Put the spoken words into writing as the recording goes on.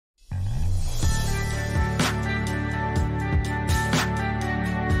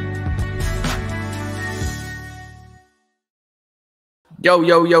Yo,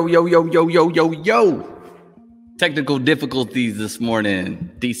 yo, yo, yo, yo, yo, yo, yo, yo. Technical difficulties this morning.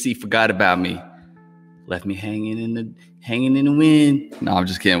 DC forgot about me. Left me hanging in the wind. No, I'm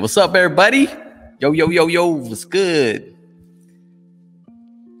just kidding. What's up, everybody? Yo, yo, yo, yo. What's good?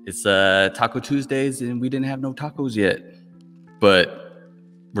 It's Taco Tuesdays, and we didn't have no tacos yet. But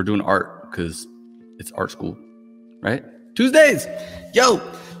we're doing art because it's art school, right? Tuesdays. Yo.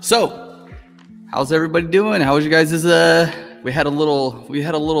 So, how's everybody doing? How was you guys' We had a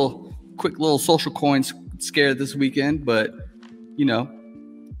little quick little social coin scare this weekend, but you know,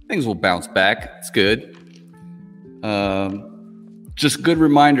 things will bounce back. It's good. Just good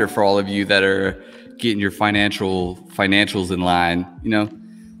reminder for all of you that are getting your financials in line. You know,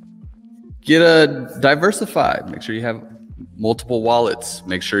 get a diversified. Make sure you have multiple wallets.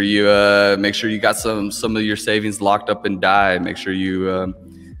 Make sure you got some of your savings locked up in DAI. Make sure you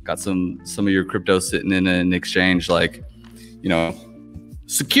got some of your crypto sitting in an exchange. Like, you know,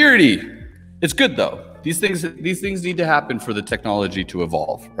 security. It's good though. These things need to happen for the technology to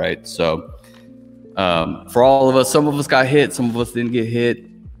evolve, right? So for all of us, some of us got hit, some of us didn't get hit.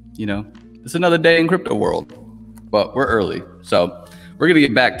 You know, it's another day in crypto world, but we're early, so we're gonna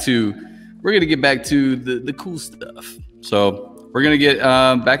get back to the cool stuff. So we're gonna get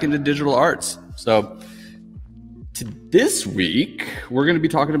back into digital arts. So this week we're going to be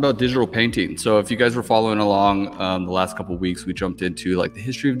talking about digital painting. So if you guys were following along the last couple of weeks, we jumped into like the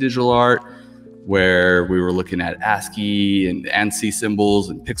history of digital art, where we were looking at ASCII and ANSI symbols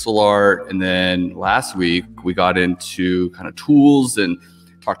and pixel art. And then last week we got into kind of tools and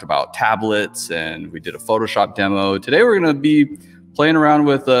talked about tablets, and we did a Photoshop demo. Today we're going to be playing around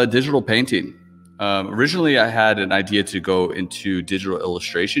with digital painting. Originally I had an idea to go into digital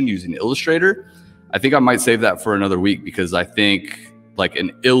illustration using Illustrator. I think I might save that for another week, because I think like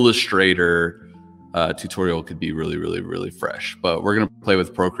an Illustrator tutorial could be really, really, really fresh. But we're going to play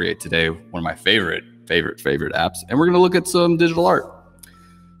with Procreate today, one of my favorite apps. And we're going to look at some digital art.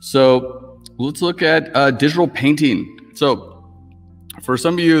 So let's look at digital painting. So for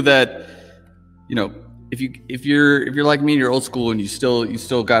some of you that, you know, if you're like me and you're old school and you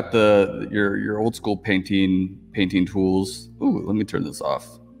still got your old school painting tools. Ooh, let me turn this off.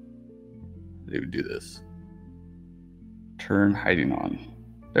 They would do this. Turn hiding on.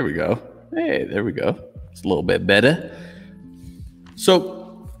 There we go. Hey, there we go. It's a little bit better.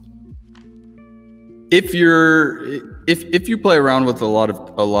 So if you play around with a lot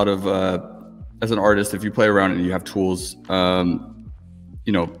of as an artist, if you play around and you have tools,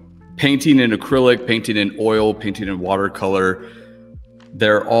 you know, painting in acrylic, painting in oil, painting in watercolor,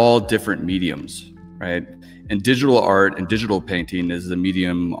 they're all different mediums, right? And digital art and digital painting is a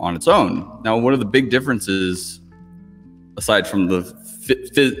medium on its own. Now, one of the big differences, aside from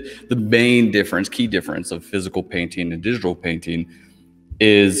the main difference, key difference of physical painting and digital painting,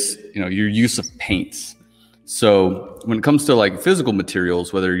 is, you know, your use of paints. So when it comes to like physical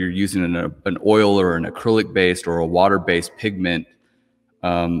materials, whether you're using an oil or an acrylic based or a water based pigment,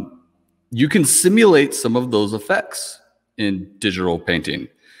 you can simulate some of those effects in digital painting.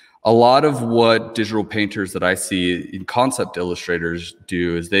 A lot of what digital painters that I see in concept illustrators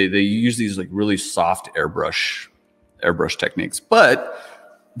do is they use these like really soft airbrush techniques. But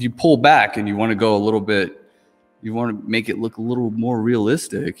if you pull back and you want to go a little bit, you want to make it look a little more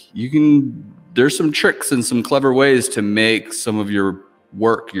realistic, there's some tricks and some clever ways to make some of your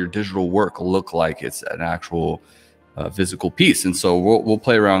work, your digital work, look like it's an actual physical piece. And so we'll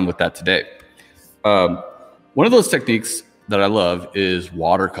play around with that today. One of those techniques that I love is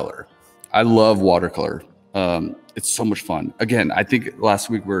watercolor. I love watercolor. It's so much fun. Again, I think last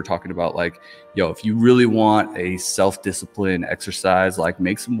week we were talking about like, yo, if you really want a self-discipline exercise, like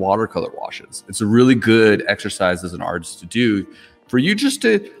make some watercolor washes. It's a really good exercise as an artist to do for you, just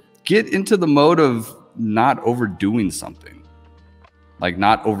to get into the mode of not overdoing something, like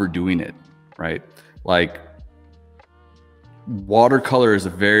not overdoing it, right? Like watercolor is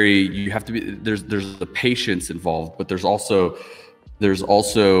you have to be, there's a patience involved, but there's also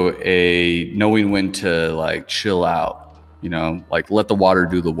a knowing when to like chill out, you know, like let the water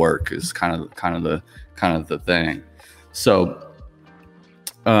do the work is kind of the thing. So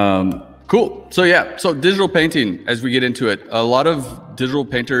cool. So yeah, so digital painting, as we get into it, a lot of digital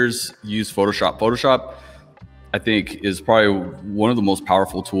painters use Photoshop, I think, is probably one of the most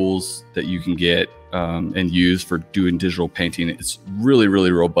powerful tools that you can get and use for doing digital painting. It's really,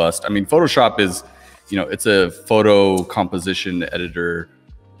 really robust. I mean, Photoshop is, you know, it's a photo composition editor.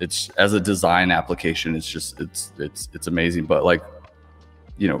 It's, as a design application, it's just, it's amazing. But like,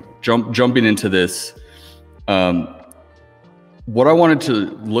 you know, jumping into this, what I wanted to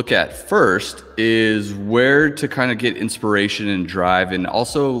look at first is where to kind of get inspiration and drive, and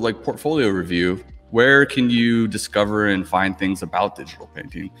also like portfolio review. Where can you discover and find things about digital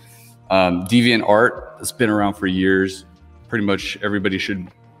painting? DeviantArt has been around for years. Pretty much everybody should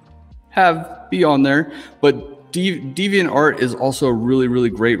be on there, but DeviantArt is also a really, really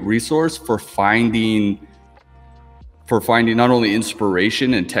great resource for finding not only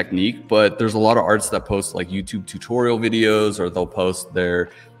inspiration and technique, but there's a lot of artists that post like YouTube tutorial videos, or they'll post their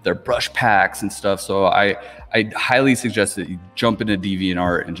brush packs and stuff. So I highly suggest that you jump into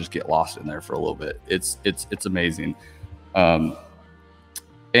DeviantArt and just get lost in there for a little bit. It's amazing.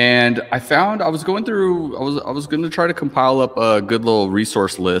 And I found I was going to try to compile up a good little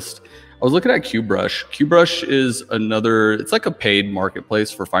resource list. I was looking at QBrush. QBrush is it's like a paid marketplace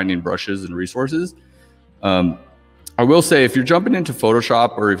for finding brushes and resources. I will say, if you're jumping into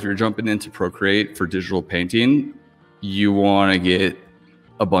Photoshop or if you're jumping into Procreate for digital painting, you want to get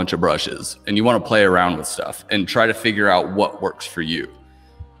a bunch of brushes and you want to play around with stuff and try to figure out what works for you.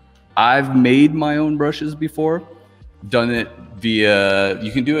 I've made my own brushes before, done it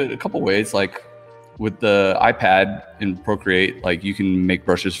you can do it a couple ways. Like with the iPad in Procreate, like you can make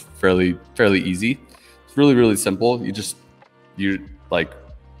brushes fairly easy. It's really, really simple.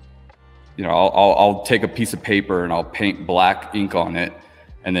 I'll take a piece of paper and I'll paint black ink on it,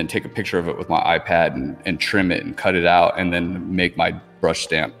 and then take a picture of it with my iPad and trim it and cut it out, and then make my brush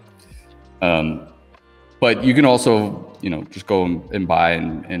stamp. But you can also, just go and buy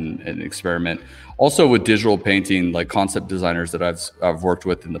and experiment. Also with digital painting, like concept designers that I've worked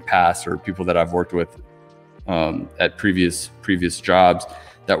with in the past, or people that I've worked with at previous jobs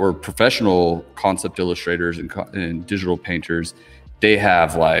that were professional concept illustrators and digital painters, they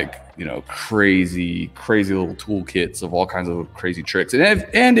have like, crazy little toolkits of all kinds of crazy tricks.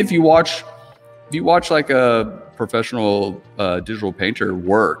 And if you watch like a professional digital painter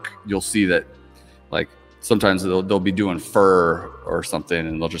work, you'll see that like sometimes they'll be doing fur or something,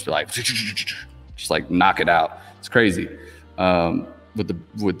 and they'll just be like, just like knock it out. It's crazy with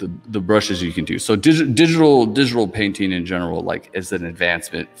the brushes you can do. So digital painting in general, like, is an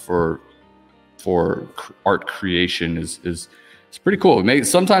advancement for art creation is it's pretty cool.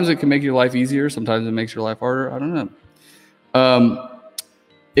 Sometimes it can make your life easier. Sometimes it makes your life harder. I don't know.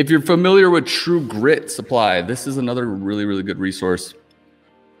 If you're familiar with True Grit Supply, this is another really, really good resource.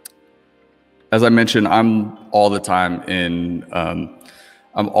 As I mentioned, I'm all the time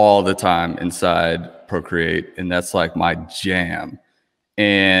inside Procreate, and that's like my jam.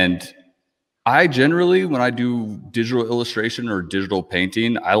 And I generally, when I do digital illustration or digital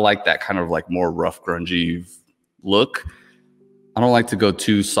painting, I like that kind of like more rough, grungy look. I don't like to go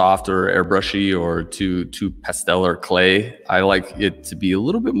too soft or airbrushy or too pastel or clay. I like it to be a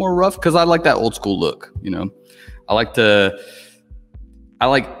little bit more rough because I like that old school look. I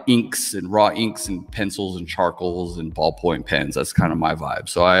like inks and raw inks and pencils and charcoals and ballpoint pens. That's kind of my vibe.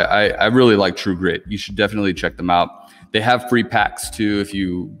 So I really like True Grit. You should definitely check them out. They have free packs too if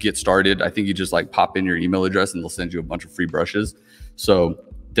you get started. I think you just like pop in your email address and they'll send you a bunch of free brushes. So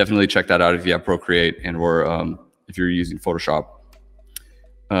definitely check that out if you have Procreate or if you're using Photoshop.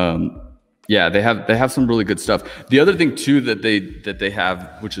 Yeah, they have some really good stuff. The other thing too that they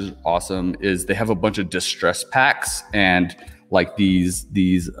have, which is awesome, is they have a bunch of distress packs and like these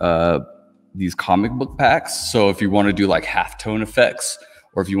comic book packs. So if you want to do like halftone effects,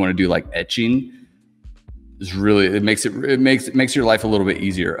 or if you want to do like etching, it makes your life a little bit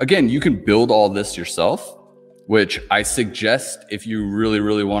easier. Again, you can build all this yourself, which I suggest if you really,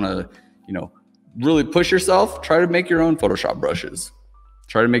 really want to, really push yourself. Try to make your own Photoshop brushes.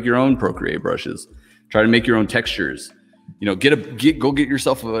 Try to make your own Procreate brushes. Try to make your own textures. Go get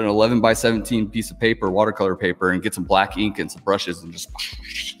yourself an 11x17 piece of paper, watercolor paper, and get some black ink and some brushes and just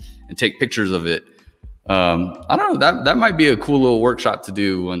take pictures of it. I don't know. That might be a cool little workshop to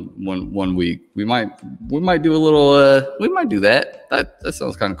do one week. We might do a little. We might do that. That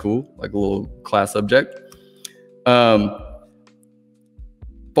sounds kind of cool, like a little class subject.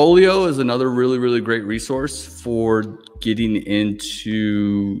 Folio is another really, really great resource for getting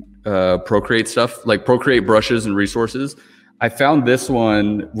into Procreate stuff, like Procreate brushes and resources. I found this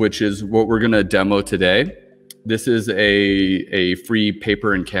one, which is what we're going to demo today. This is a free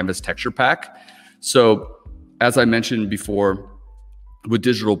paper and canvas texture pack. So as I mentioned before, with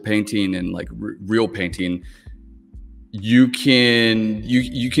digital painting and like real painting, you can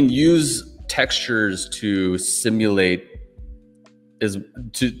use textures to simulate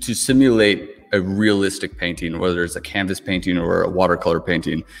a realistic painting, whether it's a canvas painting or a watercolor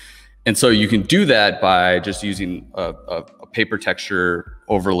painting. And so you can do that by just using a paper texture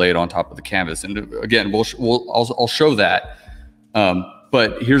overlaid on top of the canvas. And again, I'll show that.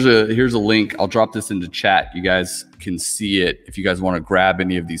 But here's a link. I'll drop this into chat. You guys can see it if you guys want to grab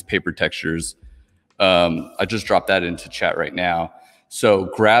any of these paper textures. I just dropped that into chat right now.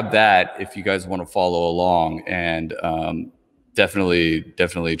 So grab that if you guys want to follow along, and definitely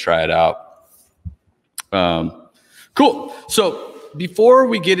try it out. Cool. So before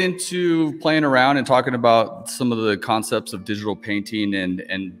we get into playing around and talking about some of the concepts of digital painting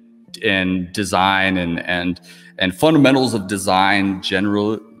and design and fundamentals of design,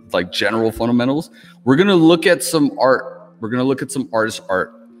 general fundamentals, we're going to look at some art. We're going to look at some artist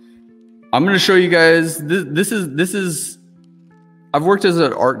art. I'm going to show you guys, this is, I've worked as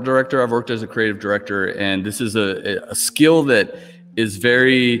an art director, I've worked as a creative director, and this is a skill that is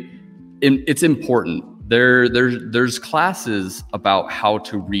it's important. There's classes about how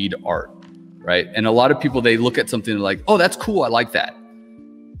to read art, right? And a lot of people, they look at something like, oh, that's cool, I like that.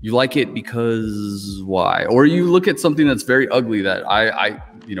 You like it because why? Or you look at something that's very ugly that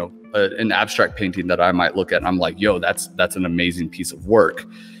an abstract painting that I might look at and I'm like, yo, that's an amazing piece of work.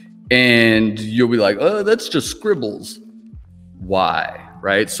 And you'll be like, oh, that's just scribbles. Why,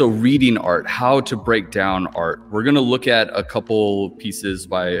 right? So reading art, how to break down art. We're going to look at a couple pieces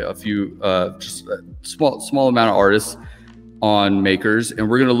by a few, just a small amount of artists on makers. And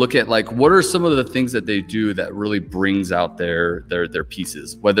we're going to look at like, what are some of the things that they do that really brings out their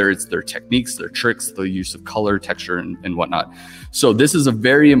pieces, whether it's their techniques, their tricks, the use of color, texture, and whatnot. So this is a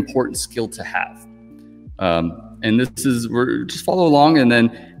very important skill to have. And we're just follow along. And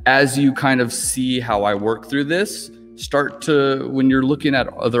then as you kind of see how I work through this, when you're looking at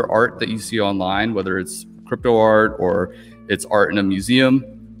other art that you see online, whether it's crypto art or it's art in a museum,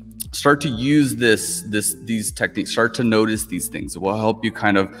 start to use these techniques, start to notice these things. It will help you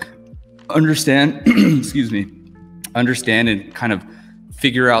kind of understand, understand and kind of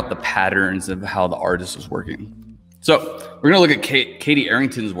figure out the patterns of how the artist is working. So we're gonna look at Katie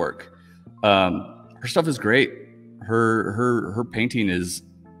Arrington's work. Her stuff is great. Her painting is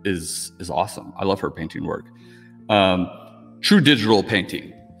awesome. I love her painting work. True digital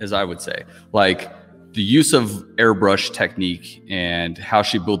painting, as I would say, like the use of airbrush technique and how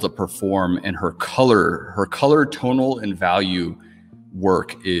she builds up her form and her color, tonal and value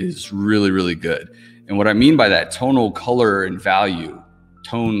work is really, really good. And what I mean by that, tonal, color, and value,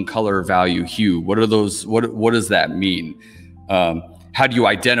 tone, color, value, hue, what are those? What does that mean? How do you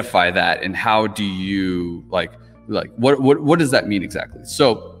identify that? And how do you what does that mean exactly?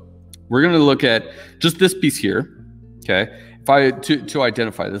 So we're going to look at just this piece here. Okay. To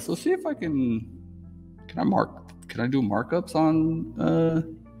identify this, let's see if I can I do markups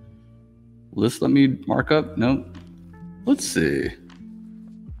on, list? Let me mark up. No, let's see.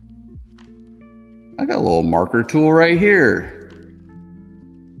 I got a little marker tool right here.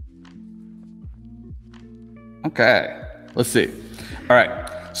 Okay. Let's see. All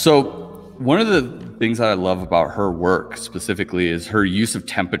right. So one of the things that I love about her work specifically is her use of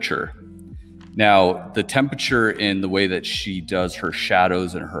temperature. Now, the temperature in the way that she does her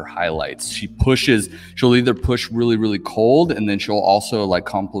shadows and her highlights, she'll either push really, really cold, and then she'll also like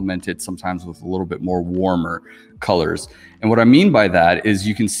complement it sometimes with a little bit more warmer colors. And what I mean by that is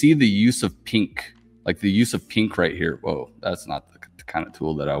you can see the use of pink, like the use of pink right here. Whoa, that's not the kind of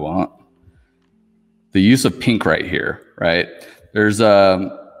tool that I want. The use of pink right here, right? There's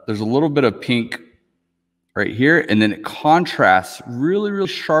a little bit of pink right here, and then it contrasts really, really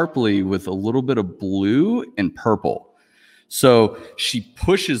sharply with a little bit of blue and purple. So she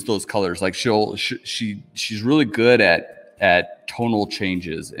pushes those colors. Like she's really good at tonal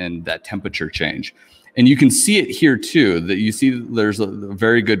changes and that temperature change. And you can see it here too, that you see there's a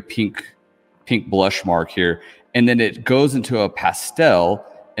very good pink blush mark here. And then it goes into a pastel,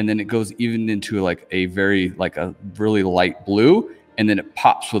 and then it goes even into like a really light blue. And then it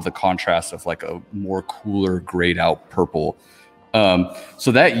pops with the contrast of like a more cooler grayed out purple.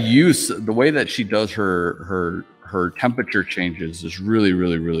 So that use, the way that she does her temperature changes is really,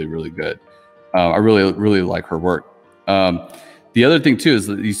 really, really, really good. I really, really like her work. The other thing too is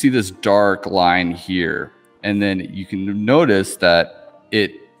that you see this dark line here, and then you can notice that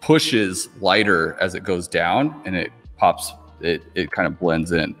it pushes lighter as it goes down, and it pops, it kind of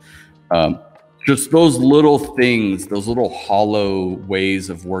blends in. Just those little things, those little hollow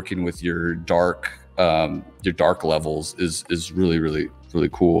ways of working with your dark levels is really, really, really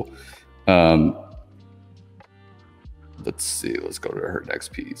cool. Let's see. Let's go to her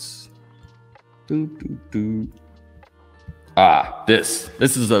next piece.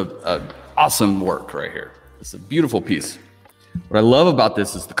 This is a awesome work right here. It's a beautiful piece. What I love about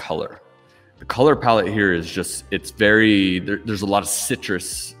this is the color. The color palette here is just, it's very, there's a lot of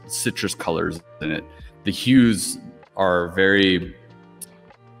citrus colors in it. The hues are very, you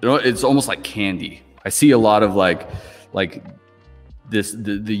know, it's almost like candy. I see a lot of like this,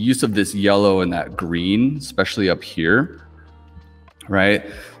 the use of this yellow and that green, especially up here, right?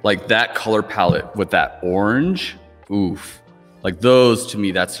 Like that color palette with that orange, oof. Like those, to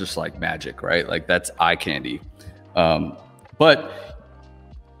me, that's just like magic, right? Like that's eye candy. But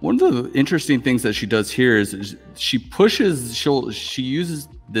one of the interesting things that she does here is she uses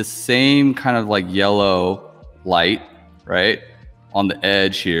this same kind of like yellow light, right, on the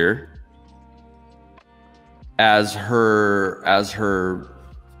edge here as her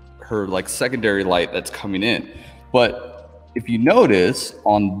like secondary light that's coming in. But if you notice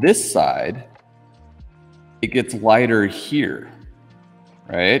on this side, it gets lighter here,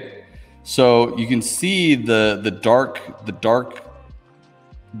 right? So you can see the dark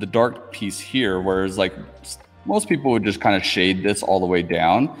piece here, whereas like most people would just kind of shade this all the way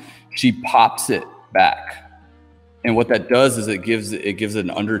down. She pops it back, and what that does is it gives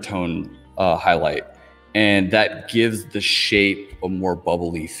an undertone highlight, and that gives the shape a more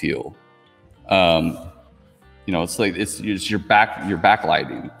bubbly feel. You know, it's like it's your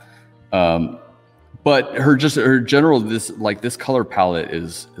backlighting. But her general, this color palette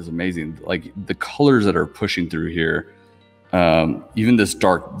is amazing. Like the colors that are pushing through here, even this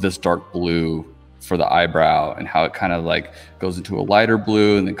dark blue for the eyebrow, and how it kind of like goes into a lighter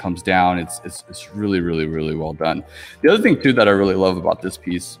blue and then comes down. It's really well done. The other thing too that I really love about this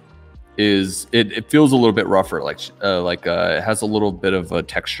piece is it feels a little bit rougher, like it has a little bit of a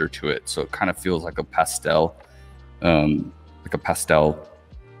texture to it, so it kind of feels like a pastel,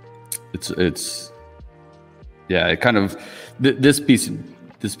 It's yeah, it kind of, this piece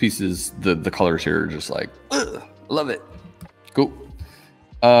is the colors here are just like, ugh, love it. Cool.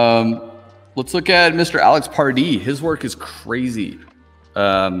 Let's look at Mr. Alex Pardee. His work is crazy.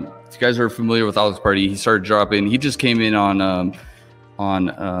 If you guys are familiar with Alex Pardee, he started dropping. He just came in on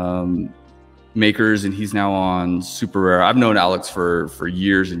Makers, and he's now on Super Rare. I've known Alex for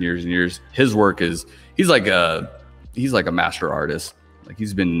years and years and years. His work is, he's like a master artist. Like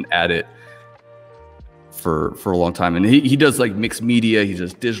he's been at it for a long time, and he does like mixed media, he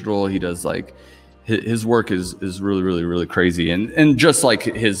does digital, he does like his work is really crazy, and just like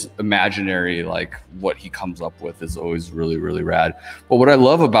his imaginary, like what he comes up with is always really rad. But what I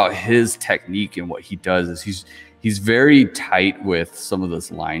love about his technique and what he does is he's very tight with some of this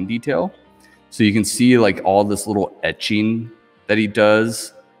line detail, so you can see like all this little etching that he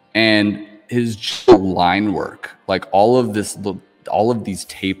does, and his line work, like all of these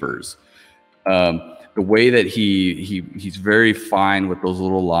tapers, the way that he's very fine with those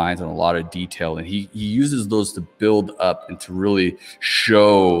little lines and a lot of detail, and he uses those to build up and to really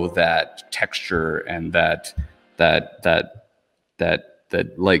show that texture and that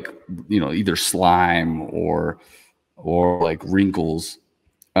like, you know, either slime or like wrinkles.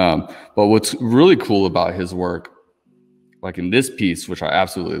 But what's really cool about his work, like in this piece, which I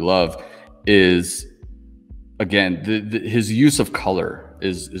absolutely love, is again his use of color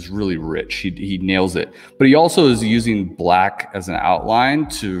is really rich. He nails it, but he also is using black as an outline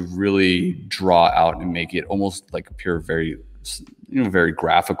to really draw out and make it almost like appear very, you know, very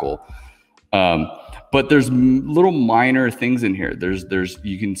graphical. But there's little minor things in here. There's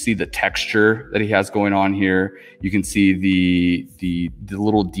you can see the texture that he has going on here. You can see the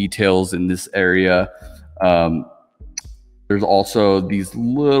little details in this area. There's also these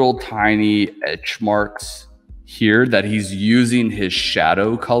little tiny etch marks here that he's using his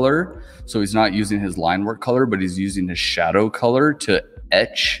shadow color. So he's not using his line work color, but he's using his shadow color to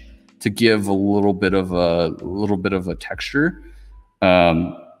etch, to give a little bit of a texture.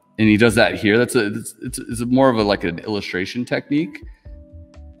 And he does that here. It's more of like an illustration technique.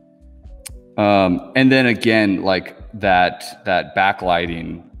 And then again, like that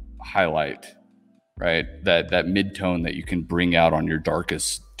backlighting highlight, right? That mid-tone that you can bring out on your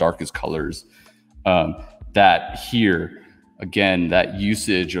darkest colors. That here, again, that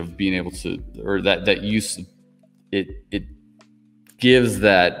usage of being able to, or that use, it gives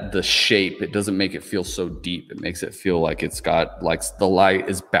that the shape. It doesn't make it feel so deep. It makes it feel like it's got, like the light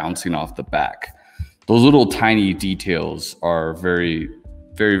is bouncing off the back. Those little tiny details are very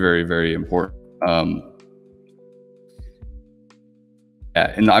important.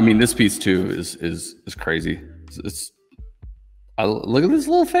 Yeah, and I mean, this piece too is crazy. Look at this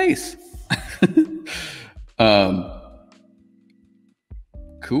little face.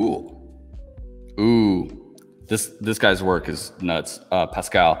 Cool. Ooh, this guy's work is nuts.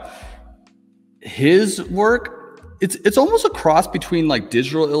 Pascal, his work, it's almost a cross between like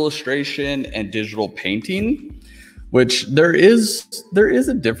digital illustration and digital painting, which there is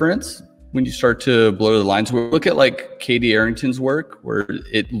a difference. when you start to blur the lines. We look at like Katie Arrington's work where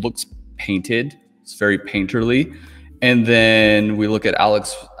it looks painted. It's very painterly. And then we look at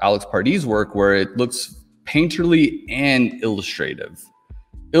Alex Pardee work where it looks painterly and illustrative.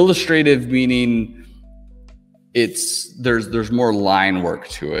 Illustrative meaning there's more line work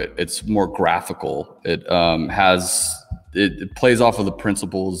to it. It's more graphical. It it plays off of the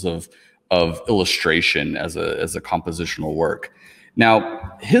principles of illustration as a compositional work.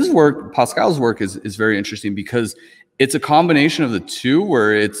 Now, his work, Pascal's work, is very interesting because it's a combination of the two,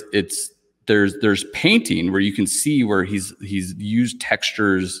 where there's painting where you can see where he's used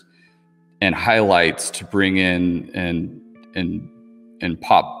textures and highlights to bring in and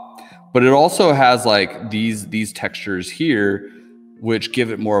pop, but it also has like these textures here which give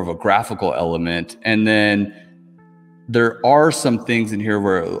it more of a graphical element. And then there are some things in here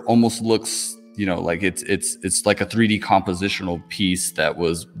where it almost looks, you know, like it's like a 3D compositional piece that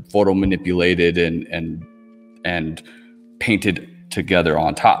was photo manipulated and painted together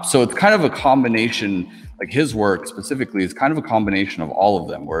on top. So it's kind of a combination, like his work specifically is kind of a combination of all of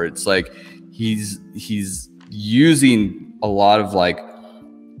them, where it's like he's using a lot of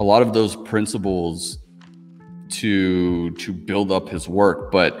those principles to build up his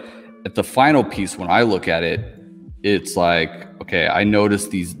work. But at the final piece, when I look at it, it's like, okay, I notice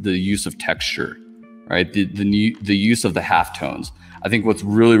the use of texture, right? The use of the halftones. I think what's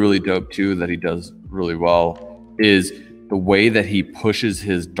really, really dope too that he does really well is the way that he pushes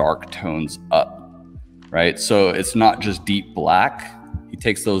his dark tones up, right? So it's not just deep black. He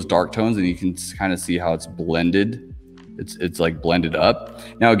takes those dark tones and you can kind of see how it's blended. It's like blended up.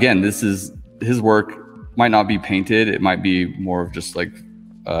 Now, again, this is his work might not be painted. It might be more of just like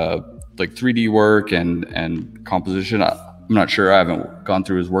 3D work and composition. I'm not sure. I haven't gone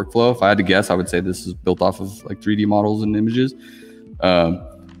through his workflow. If I had to guess, I would say this is built off of like 3D models and images.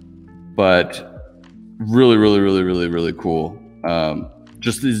 But really, really, really, really, really cool.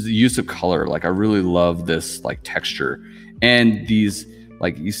 Just this use of color. Like I really love this like texture and these,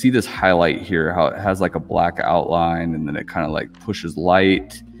 like you see this highlight here, how it has like a black outline and then it kind of like pushes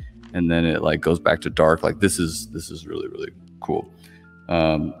light and then it like goes back to dark. Like this is really, really cool.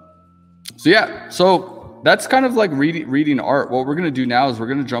 So yeah, so that's kind of like reading art. What we're going to do now is we're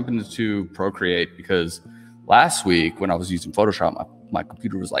going to jump into Procreate, because last week when I was using Photoshop, my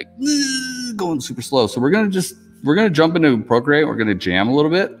computer was like going super slow. So we're going to jump into Procreate. We're going to jam a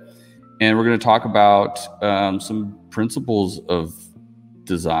little bit and we're going to talk about some principles of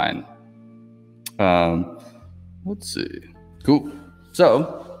design. Let's see. Cool.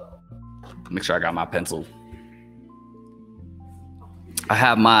 So make sure I got my pencil. I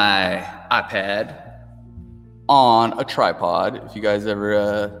have my iPad on a tripod. If you guys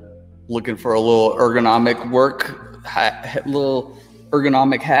ever looking for a little ergonomic work, little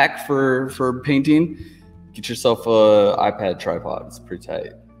ergonomic hack for painting, get yourself a iPad tripod. It's pretty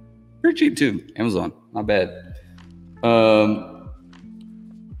tight. Pretty cheap too. Amazon, not bad.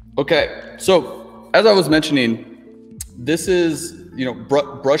 Okay, so as I was mentioning, this is, you know,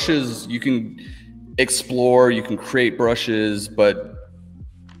 brushes. You can explore, you can create brushes, but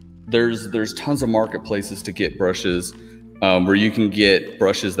there's tons of marketplaces to get brushes, where you can get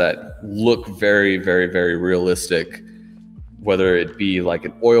brushes that look very, very, very realistic, whether it be like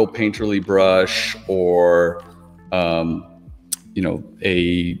an oil painterly brush or you know,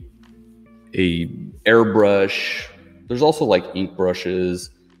 a airbrush. There's also like ink brushes.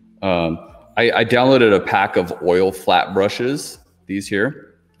 I downloaded a pack of oil flat brushes, these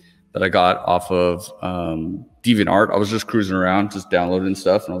here, that I got off of DeviantArt. I was just cruising around, just downloading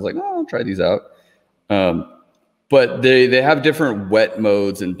stuff, and I was like, oh, I'll try these out. But they have different wet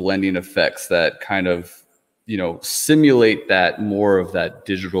modes and blending effects that kind of, you know, simulate that more of that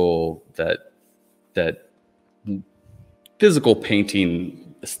digital, that physical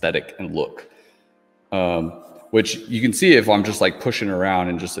painting aesthetic and look. Which you can see if I'm just like pushing around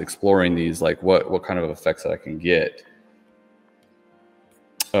and just exploring these, like what kind of effects that I can get.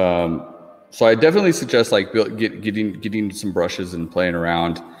 So I definitely suggest like getting some brushes and playing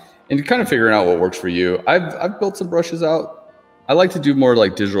around and kind of figuring out what works for you. I've built some brushes out. I like to do more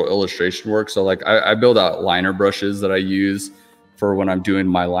like digital illustration work. So like I build out liner brushes that I use for when I'm doing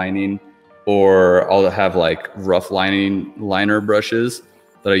my lining, or I'll have like rough liner brushes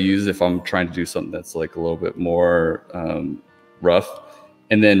that I use if I'm trying to do something that's like a little bit more rough.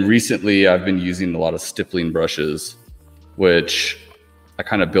 And then recently I've been using a lot of stippling brushes, which I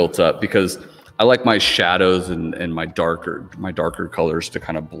kind of built up because I like my shadows and my darker colors to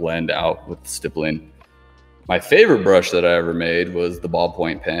kind of blend out with stippling. My favorite brush that I ever made was the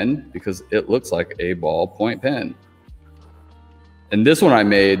ballpoint pen, because it looks like a ballpoint pen. And this one I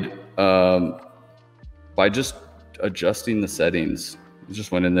made by just adjusting the settings. I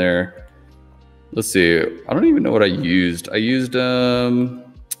just went in there. Let's see. I don't even know what I used. I used a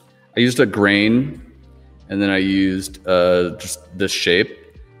grain, and then I used just this shape,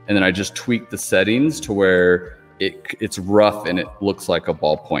 and then I just tweaked the settings to where it's rough and it looks like a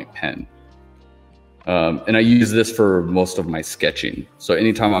ballpoint pen. And I use this for most of my sketching. So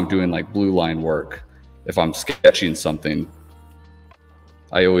anytime I'm doing like blue line work, if I'm sketching something,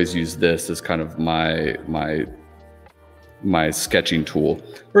 I always use this as kind of my sketching tool.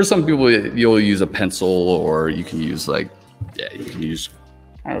 For some people, you'll use a pencil, or you can use you can use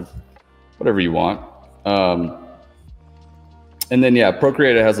kind of whatever you want. And then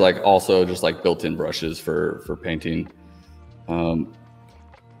Procreate has like also just like built-in brushes for painting.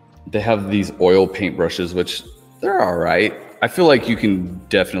 They have these oil paint brushes, which they're all right. I feel like you can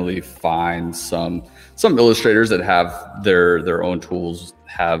definitely find some illustrators that have their own tools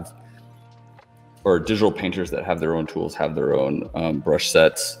or digital painters that have their own tools, have their own brush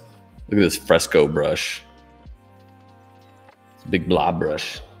sets. Look at this fresco brush. It's a big blob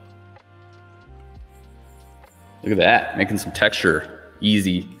brush. Look at that, making some texture,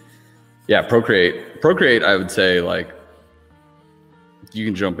 easy. Yeah, Procreate, I would say, like, you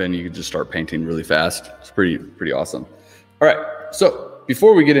can jump in, you can just start painting really fast. It's pretty awesome. All right, so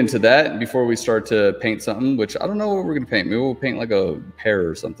before we get into that, before we start to paint something, which I don't know what we're gonna paint, maybe we'll paint like a pear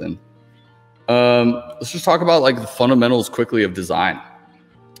or something. Let's just talk about like the fundamentals quickly of design.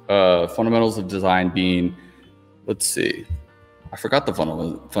 Fundamentals of design being, let's see, I forgot the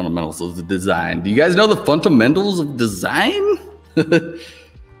fundamentals of the design. Do you guys know the fundamentals of design?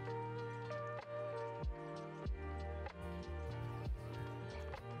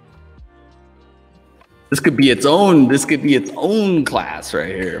 This could be its own class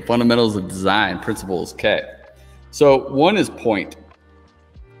right here. Fundamentals of design, principles. Okay. So one is point.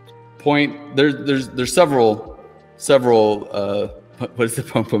 There's several what is the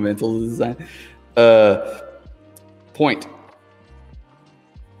fundamentals of design? Point.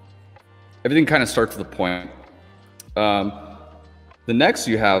 Everything kind of starts with a point. The next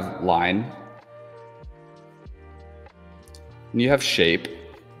you have line. And you have shape.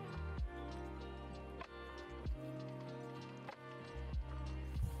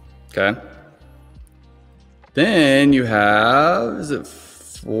 Okay. Then you have, is it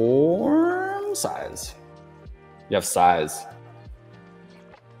form? Size. You have size.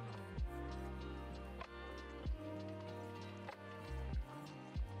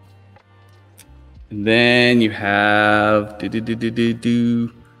 And then you have trying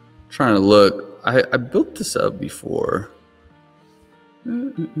to look. I built this up before.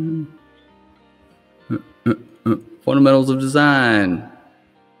 Fundamentals of design.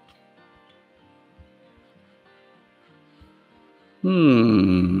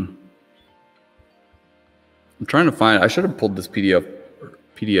 I'm trying to find. I should have pulled this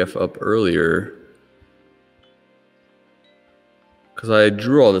PDF up earlier because I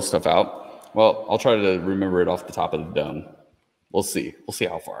drew all this stuff out. Well, I'll try to remember it off the top of the dome. We'll see. We'll see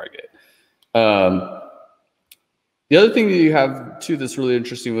how far I get. The other thing that you have too that's really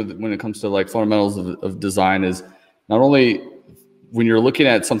interesting when it comes to like fundamentals of design is not only when you're looking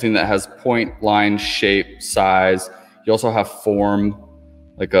at something that has point, line, shape, size. You also have form.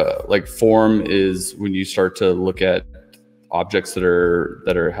 Like form is when you start to look at objects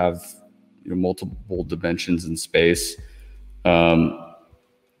that have multiple dimensions in space.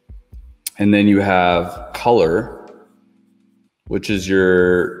 And then you have color, which is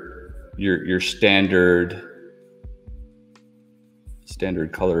your standard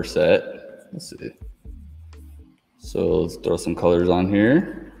color set. Let's see. So let's throw some colors on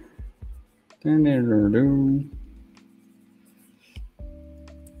here. And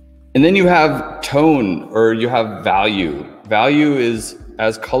then you have tone, or you have value. Value is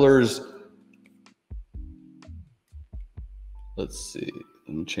as colors. Let's see.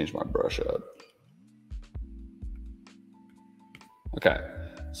 Let me change my brush up. Okay.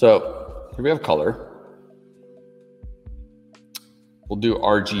 So here we have color. We'll do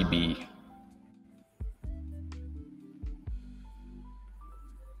RGB.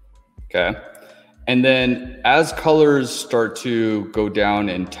 Okay. And then as colors start to go down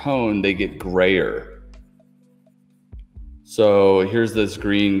in tone, they get grayer. So here's this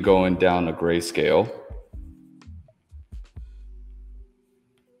green going down a grayscale.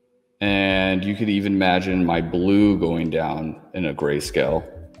 And you could even imagine my blue going down in a grayscale.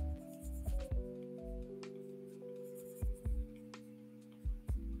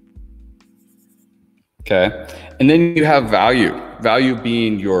 Okay. And then you have value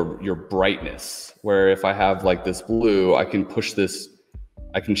being your brightness, where if I have like this blue, I can push this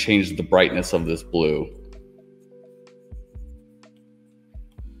I can change the brightness of this blue.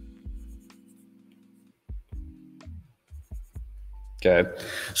 Okay,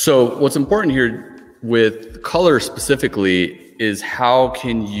 so what's important here with color specifically is how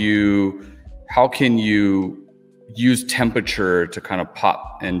can you use temperature to kind of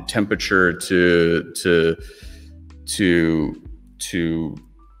pop, and temperature to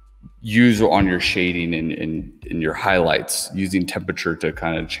use on your shading and in your highlights, using temperature to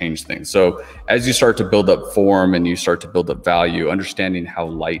kind of change things. So as you start to build up form and you start to build up value, understanding how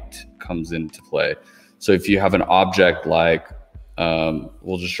light comes into play. So if you have an object like,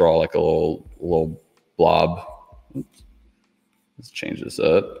 we'll just draw like a little blob. Oops. Let's change this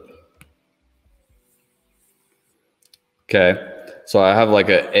up. Okay, so I have like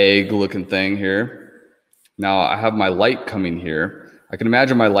an egg looking thing here. Now I have my light coming here. I can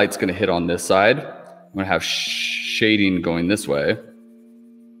imagine my light's gonna hit on this side. I'm gonna have shading going this way.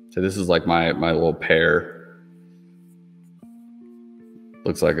 So this is like my little pear.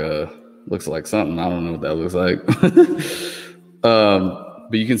 Looks like something. I don't know what that looks like.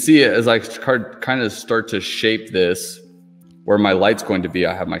 But you can see it as I kind of start to shape this, where my light's going to be.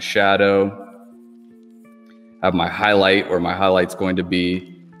 I have my shadow, I have my highlight where my highlight's going to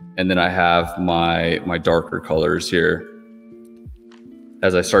be, and then I have my darker colors here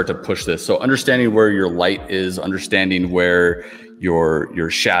as I start to push this. So understanding where your light is, understanding where your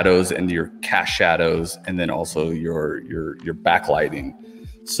shadows and your cast shadows, and then also your backlighting.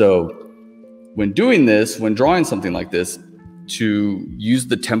 So when doing this, when drawing something like this, to use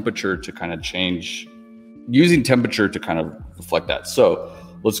the temperature to kind of change, using temperature to kind of reflect that. So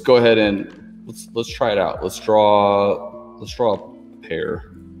let's go ahead and let's try it out. Let's draw a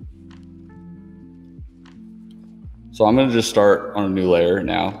pear. So I'm gonna just start on a new layer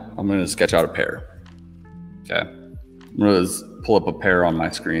now. I'm gonna sketch out a pear. Okay, I'm gonna pull up a pear on my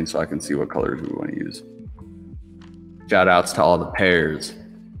screen so I can see what colors we want to use. Shout outs to all the pears.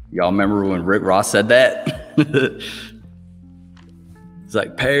 Y'all remember when Rick Ross said that? It's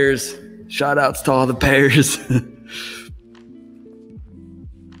like, pears, shout outs to all the pears.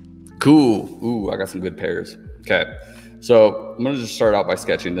 Cool. Ooh, I got some good pears. Okay, so I'm gonna just start out by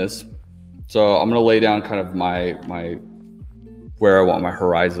sketching this. So I'm gonna lay down kind of my where I want my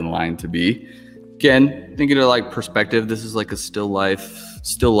horizon line to be. Again, thinking of like perspective. This is like a still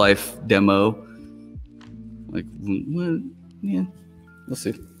life demo. Like, yeah, we'll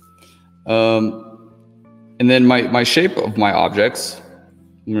see. And then my shape of my objects,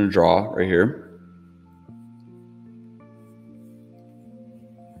 I'm gonna draw right here.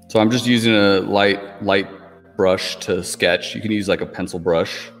 So I'm just using a light brush to sketch. You can use like a pencil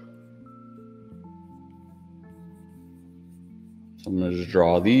brush. So I'm gonna just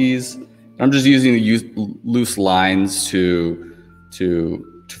draw these. I'm just using loose lines to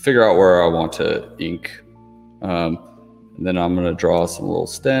figure out where I want to ink. And then I'm gonna draw some little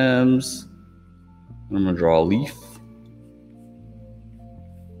stems. I'm gonna draw a leaf.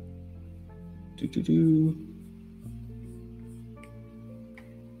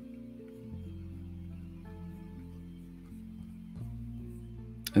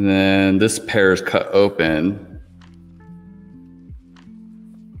 And then this pear is cut open.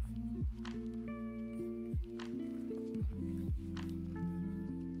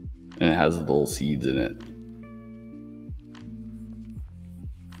 And it has little seeds in it.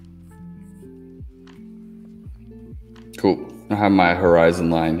 Cool. I have my horizon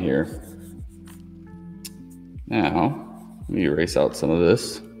line here. Now, let me erase out some of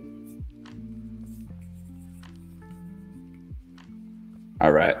this.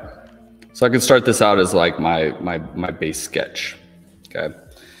 All right. So I can start this out as like my base sketch. Okay.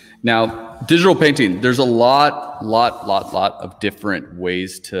 Now, digital painting, there's a lot of different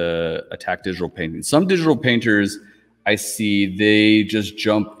ways to attack digital painting. Some digital painters I see, they just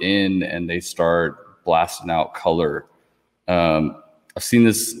jump in and they start blasting out color. I've seen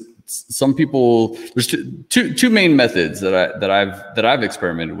this. Some people, there's two main methods that I've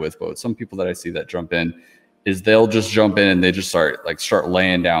experimented with. But some people that I see that jump in is they'll just jump in and they just start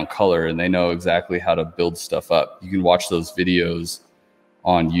laying down color, and they know exactly how to build stuff up. You can watch those videos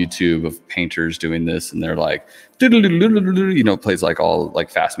on YouTube of painters doing this, and they're like, you know, plays like all like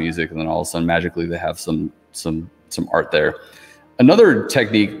fast music, and then all of a sudden magically they have some art there. Another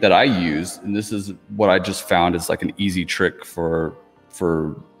technique that I use, and this is what I just found is like an easy trick for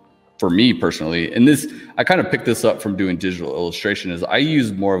me personally, and this, I kind of picked this up from doing digital illustration, is I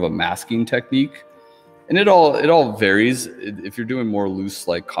use more of a masking technique. And it all varies. If you're doing more loose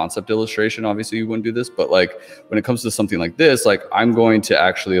like concept illustration, obviously you wouldn't do this, but like when it comes to something like this, like I'm going to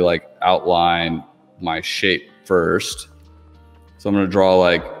actually like outline my shape first. So I'm going to draw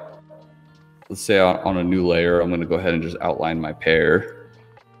like, let's say on a new layer, I'm going to go ahead and just outline my pear.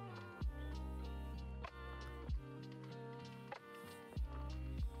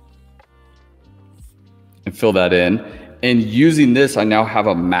 And fill that in. And using this, I now have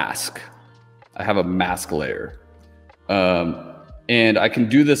a mask. I have a mask layer. And I can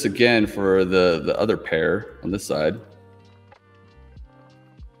do this again for the other pear on this side.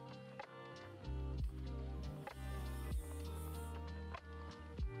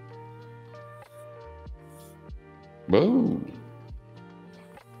 Whoa.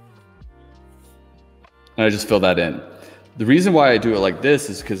 And I just fill that in. The reason why I do it like this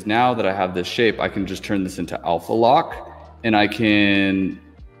is because now that I have this shape, I can just turn this into alpha lock, and I can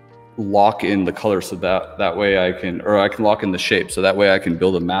lock in the color so that way I can lock in the shape. So that way I can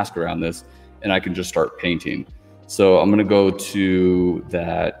build a mask around this and I can just start painting. So I'm gonna go to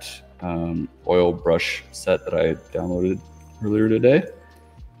that oil brush set that I downloaded earlier today.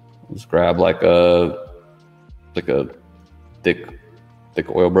 Let's grab like a thick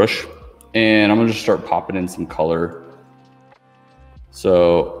oil brush, and I'm gonna just start popping in some color.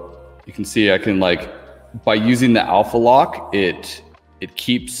 So you can see I can, like, by using the alpha lock, it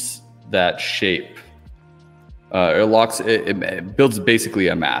keeps that shape. It builds basically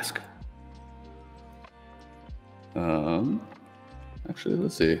a mask. Actually,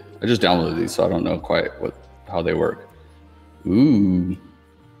 let's see. I just downloaded these, so I don't know quite how they work. Ooh.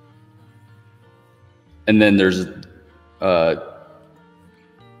 And then there's, yeah,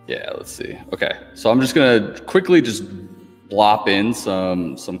 let's see. Okay, so I'm just gonna quickly just blop in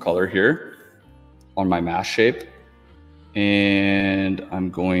some color here on my mask shape. And I'm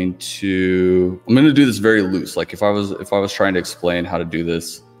going to do this very loose. Like if I was trying to explain how to do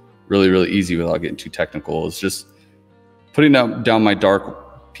this really easy without getting too technical, it's just putting down my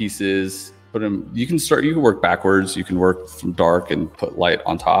dark pieces. You can work backwards. You can work from dark and put light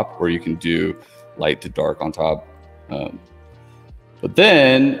on top, or you can do light to dark on top. But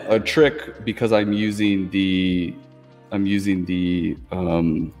then a trick, because I'm using the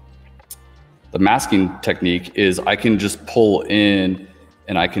masking technique, is I can just pull in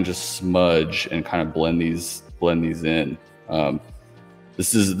and I can just smudge and kind of blend these in.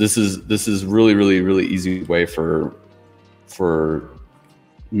 This is really easy way for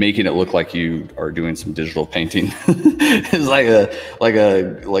making it look like you are doing some digital painting. It's like a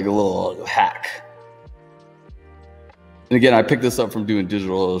little hack. And again, I picked this up from doing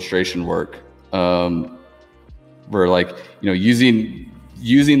digital illustration work, where, like, you know, using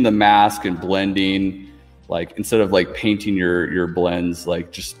the mask and blending, like instead of like painting your blends,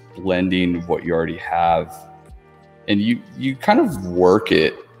 like just blending what you already have, and you kind of work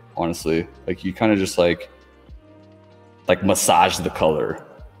it, honestly. Like you kind of just like massage the color.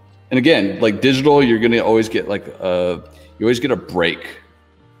 And again, like digital, you're gonna always get like you always get a break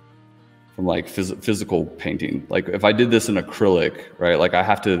from like physical painting. Like if I did this in acrylic, right, like I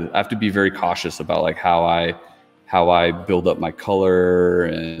have to be very cautious about like how I build up my color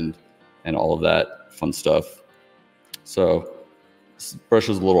and all of that fun stuff. So this brush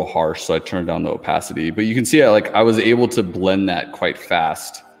was a little harsh, so I turned down the opacity. But you can see I was able to blend that quite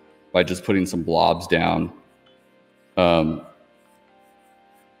fast by just putting some blobs down.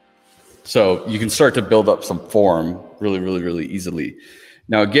 So you can start to build up some form really easily.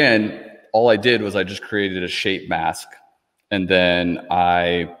 Now again, all I did was I just created a shape mask, and then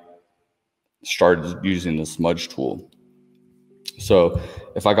I started using the smudge tool. So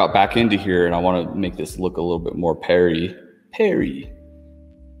if I got back into here and I want to make this look a little bit more perry,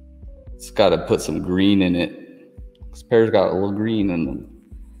 it's got to put some green in it. This pear's got a little green in them.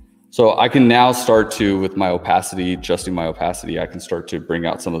 So I can now start to, with my opacity, adjusting my opacity, I can start to bring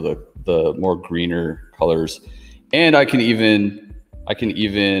out some of the more greener colors. And I can even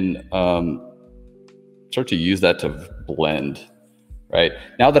start to use that to blend. Right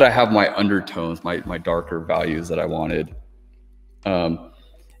now that I have my undertones, my darker values that I wanted. And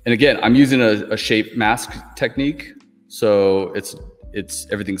again, I'm using a shape mask technique. So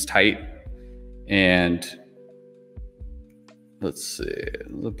everything's tight. And let's see,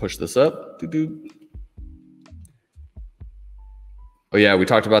 let's push this up. Oh yeah, we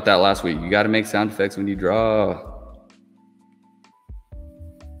talked about that last week. You got to make sound effects when you draw.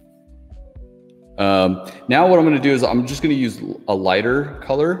 Now what I'm going to do is I'm just going to use a lighter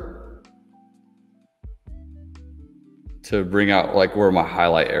color to bring out like where my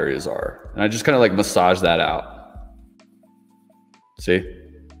highlight areas are. And I just kind of like massage that out. See?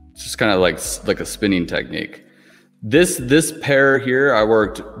 It's just kind of like a spinning technique. This pair here, I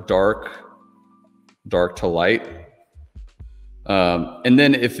worked dark to light. And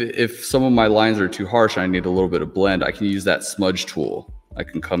then if some of my lines are too harsh and I need a little bit of blend, I can use that smudge tool. I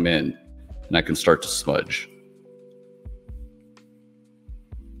can come in and I can start to smudge.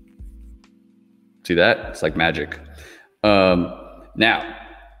 See that? It's like magic. Now,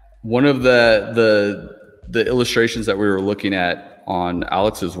 one of the illustrations that we were looking at on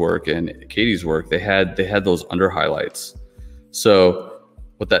Alex's work and Katie's work, they had those under highlights. So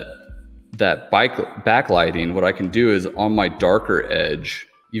with that backlighting, what I can do is on my darker edge,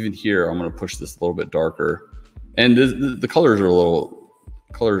 even here, I'm going to push this a little bit darker, and the colors are a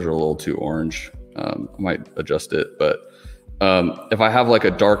little too orange. I might adjust it, but if I have like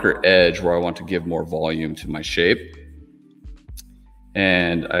a darker edge where I want to give more volume to my shape,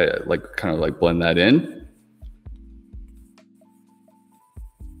 and I kind of blend that in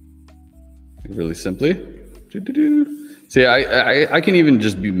really simply. See, I can even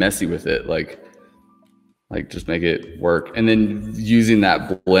just be messy with it, like just make it work, and then using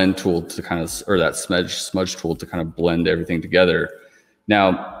that blend tool to kind of, or that smudge tool to kind of blend everything together.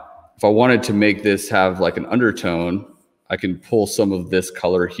 Now, if I wanted to make this have like an undertone, I can pull some of this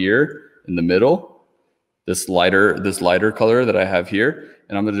color here in the middle, this lighter color that I have here,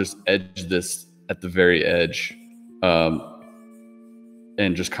 and I'm gonna just edge this at the very edge,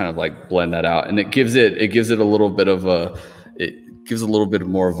 and just kind of like blend that out, and it gives it a little bit of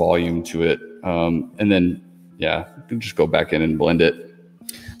more volume to it, and then yeah, you can just go back in and blend it,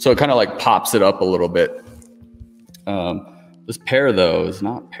 so it kind of like pops it up a little bit. This pear though is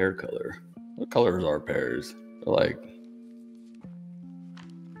not pear color. What colors are pears? They're like,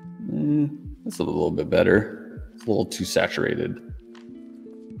 that's a little bit better. It's a little too saturated.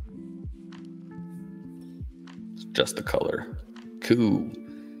 It's just the color. Cool.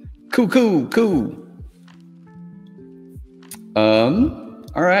 All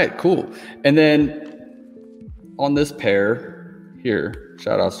right, cool. And then on this pear here,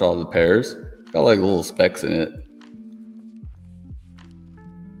 shout outs to all the pears, got like little specks in it.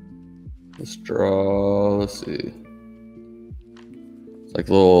 Let's see. It's like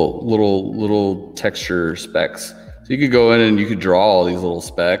little texture specks. So you could go in and you could draw all these little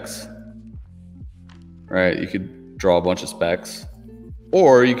specks, right? You could draw a bunch of specks,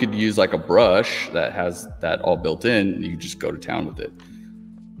 or you could use like a brush that has that all built in, and you can just go to town with it.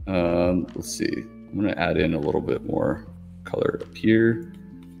 Let's see. I'm gonna add in a little bit more color up here.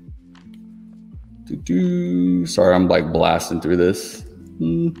 Sorry, I'm like blasting through this.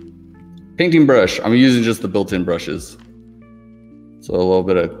 Painting brush. I'm using just the built-in brushes. So a little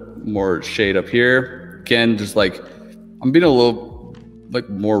bit of more shade up here. Again, just like I'm being a little like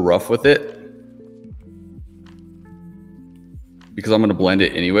more rough with it because I'm gonna blend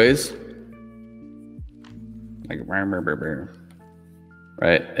it anyways. Like right,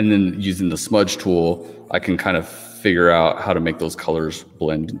 and then using the smudge tool, I can kind of figure out how to make those colors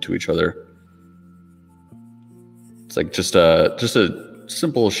blend into each other. It's like just a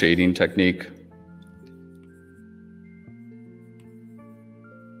simple shading technique.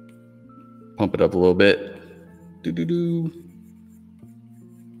 Pump it up a little bit.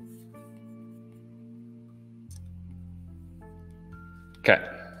 Okay,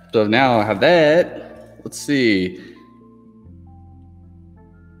 so now I have that. Let's see.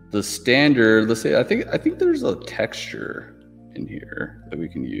 The standard, let's say, I think there's a texture in here that we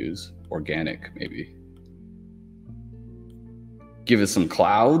can use. Organic, maybe. Give it some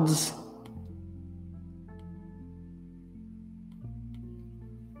clouds.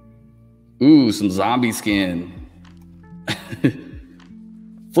 Ooh, some zombie skin.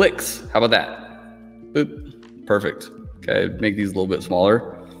 Flicks, how about that? Boop, perfect. Okay, make these a little bit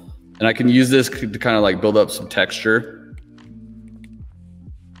smaller. And I can use this to kind of like build up some texture.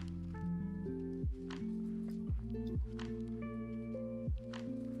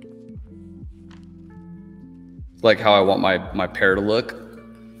 Like how I want my pear to look.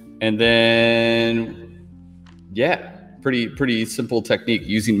 And then, yeah, pretty simple technique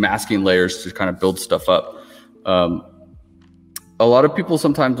using masking layers to kind of build stuff up. A lot of people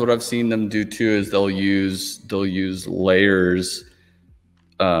sometimes, what I've seen them do too is they'll use layers.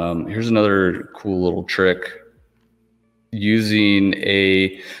 Here's another cool little trick. Using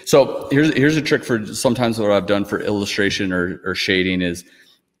so here's a trick for sometimes what I've done for illustration or shading is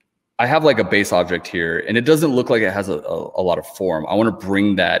I have like a base object here and it doesn't look like it has a lot of form. I want to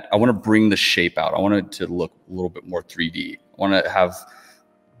bring the shape out. I want it to look a little bit more 3D. I want to have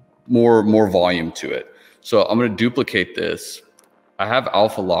more volume to it. So I'm going to duplicate this. I have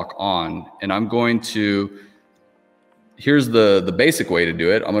alpha lock on and I'm going to, here's the basic way to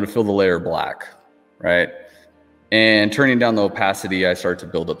do it. I'm going to fill the layer black, right? And turning down the opacity, I start to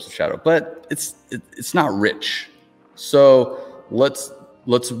build up some shadow, but it's not rich. So let's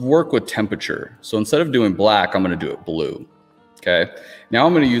work with temperature. So instead of doing black, I'm going to do it blue. Okay. Now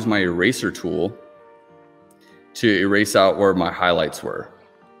I'm going to use my eraser tool to erase out where my highlights were.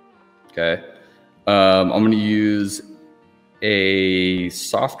 Okay. I'm going to use a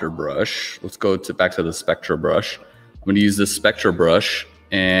softer brush. Let's go back to the Spectra brush. I'm going to use this Spectra brush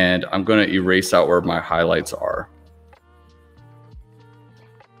and I'm going to erase out where my highlights are.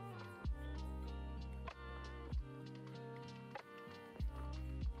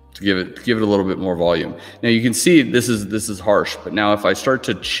 To give it a little bit more volume. Now you can see this is harsh, but now if I start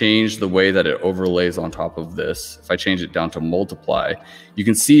to change the way that it overlays on top of this, if I change it down to multiply, you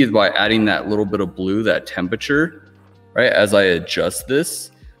can see by adding that little bit of blue, that temperature, right? As I adjust this,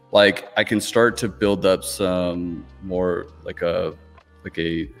 like I can start to build up some more like a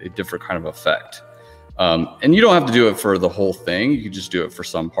different kind of effect. And you don't have to do it for the whole thing. You can just do it for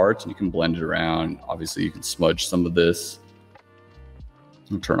some parts and you can blend it around. Obviously you can smudge some of this.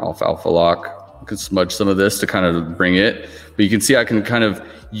 I'm gonna turn off alpha lock. I can smudge some of this to kind of bring it, but you can see I can kind of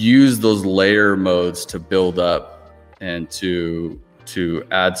use those layer modes to build up and to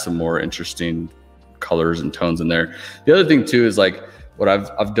add some more interesting colors and tones in there. The other thing too is like what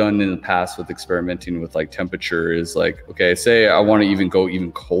I've done in the past with experimenting with like temperature is like, okay, say I want to even go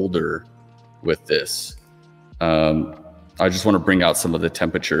even colder with this. I just want to bring out some of the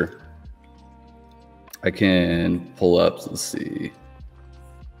temperature. I can pull up, let's see.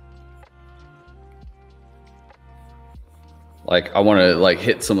 Like I want to like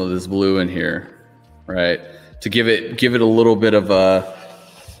hit some of this blue in here, right? To give it a little bit of a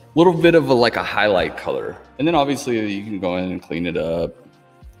like a highlight color. And then obviously you can go in and clean it up.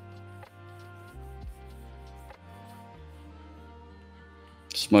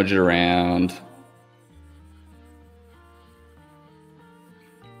 Smudge it around.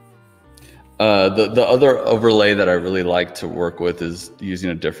 The other overlay that I really like to work with is using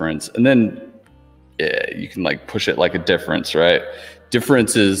a difference. And then yeah, you can like push it like a difference, right?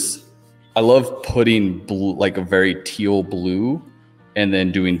 Difference is, I love putting blue, like a very teal blue and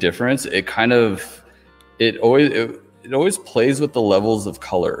then doing difference. It kind of, it always plays with the levels of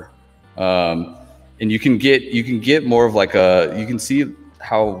color. And you can get more of like you can see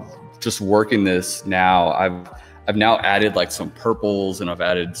how just working this now, I've now added like some purples and I've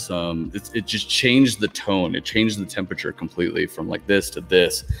added some, it just changed the tone. It changed the temperature completely from like this to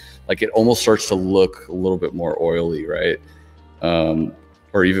this. Like it almost starts to look a little bit more oily, right?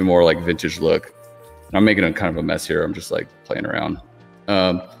 Or even more like vintage look. And I'm making a kind of a mess here. I'm just like playing around.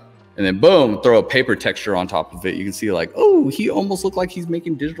 And then boom, throw a paper texture on top of it. You can see like, oh, he almost looked like he's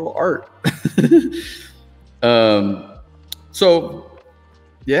making digital art. So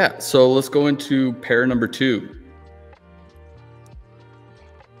yeah, so let's go into pair number 2.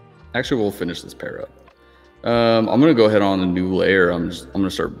 Actually, we'll finish this pair up. I'm gonna go ahead on a new layer. I'm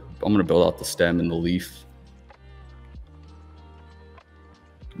gonna build out the stem and the leaf.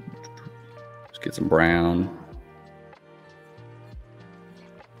 Just get some brown.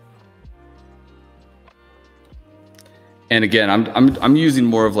 And again, I'm using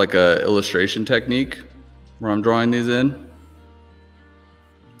more of like a illustration technique where I'm drawing these in.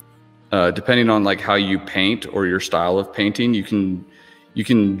 Depending on like how you paint or your style of painting, you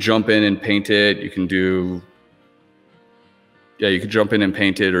can jump in and paint it. You can do, yeah, you can jump in and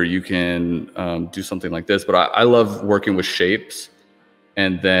paint it, or you can do something like this. But I love working with shapes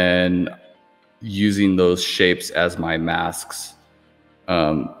and then using those shapes as my masks.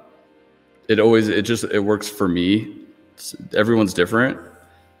 It works for me. Everyone's different,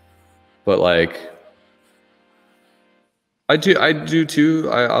 but like I do too.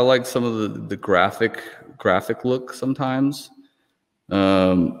 I like some of the graphic look sometimes.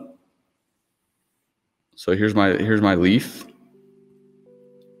 So here's my leaf.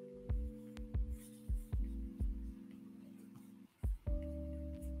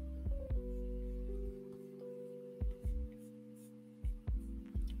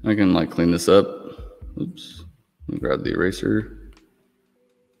 I can like clean this up. Oops. Let me grab the eraser.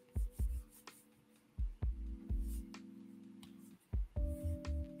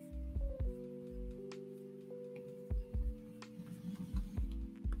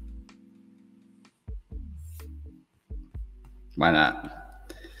 Why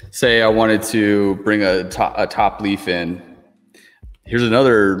not? Say I wanted to bring a top leaf in. Here's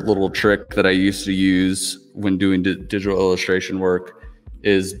another little trick that I used to use when doing digital illustration work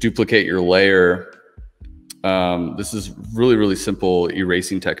is duplicate your layer. This is really, really simple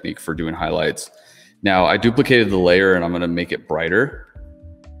erasing technique for doing highlights. Now I duplicated the layer and I'm gonna make it brighter.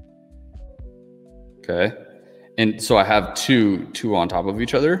 Okay. And so I have two on top of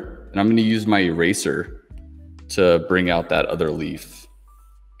each other, and I'm gonna use my eraser to bring out that other leaf.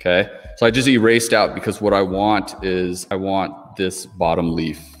 Okay, so I just erased out because what I want is I want this bottom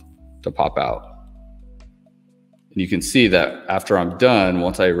leaf to pop out. And you can see that after I'm done,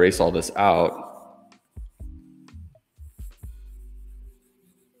 once I erase all this out,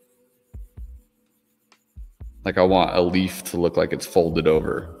 like I want a leaf to look like it's folded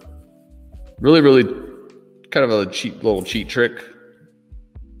over. Really, really kind of a little cheat trick.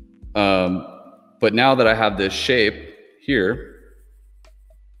 But now that I have this shape here,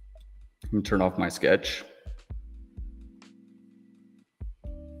 I'm gonna turn off my sketch.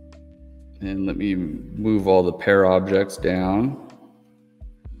 And let me move all the pair objects down.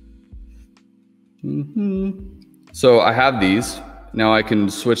 So I have these. Now I can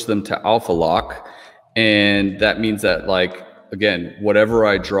switch them to alpha lock. And that means that, like, again, whatever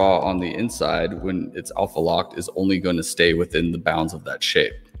I draw on the inside when it's alpha locked is only going to stay within the bounds of that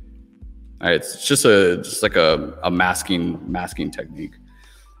shape. All right, it's just like a masking technique.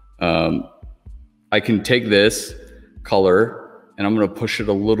 I can take this color and I'm going to push it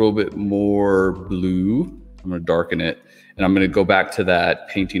a little bit more blue. I'm going to darken it, and I'm going to go back to that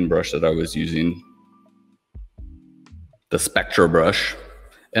painting brush that I was using, the Spectra brush,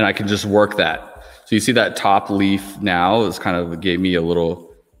 and I can just work that. So you see that top leaf now is kind of gave me a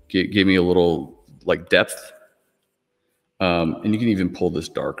little like depth. And you can even pull this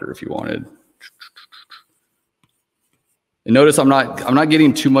darker if you wanted. And notice I'm not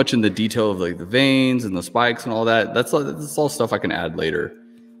getting too much in the detail of like the veins and the spikes and all that. That's all stuff I can add later.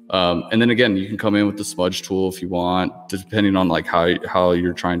 And then again, you can come in with the smudge tool if you want, depending on like how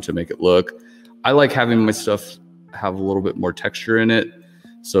you're trying to make it look. I like having my stuff have a little bit more texture in it.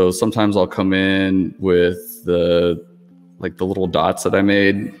 So sometimes I'll come in with the little dots that I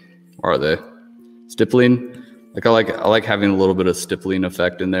made. Where are they? Stippling. Like I like having a little bit of stippling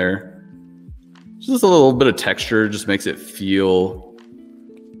effect in there. Just a little bit of texture just makes it feel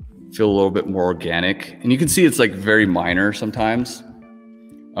a little bit more organic. And you can see it's like very minor sometimes.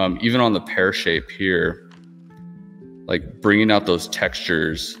 Even on the pear shape here, like bringing out those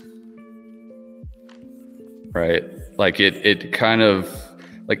textures, right? Like it kind of,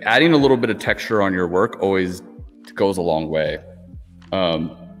 like adding a little bit of texture on your work always goes a long way. And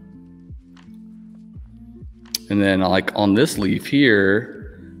then like on this leaf here,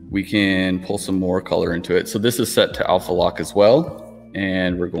 we can pull some more color into it. So this is set to alpha lock as well.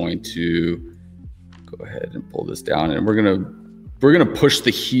 And we're going to go ahead and pull this down, and we're gonna push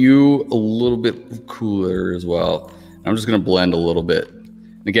the hue a little bit cooler as well. I'm just gonna blend a little bit.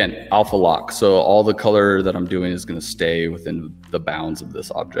 Again, alpha lock. So all the color that I'm doing is gonna stay within the bounds of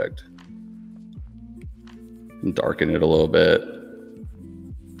this object. And darken it a little bit.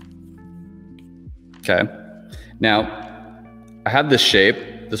 Okay. Now, I have this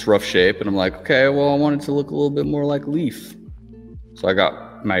shape, this rough shape, and I'm like, okay, well, I want it to look a little bit more like leaf. So I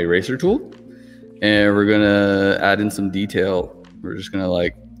got my eraser tool, and we're gonna add in some detail. We're just gonna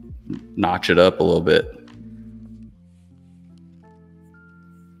like notch it up a little bit.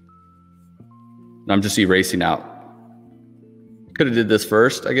 And I'm just erasing out. Could have did this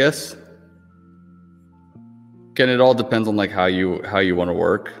first, I guess. Again, it all depends on like how you want to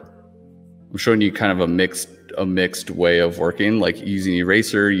work. I'm showing you kind of a mixed way of working, like using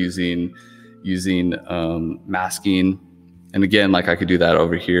eraser, using masking. And again, like I could do that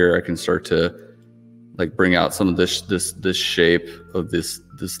over here. I can start to like bring out some of this shape of this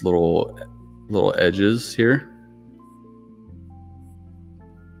little edges here.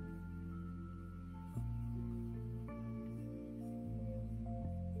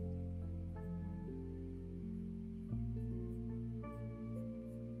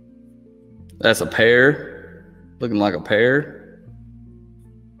 That's a pear, looking like a pear.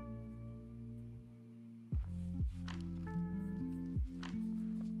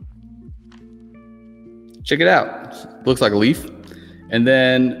 Check it out. Looks like a leaf. And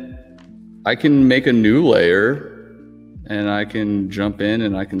then I can make a new layer, and I can jump in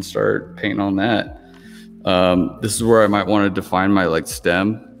and I can start painting on that. This is where I might want to define my like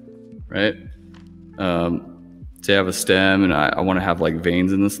stem, right? Say I have a stem and I want to have like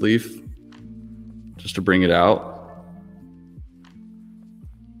veins in this leaf, just to bring it out.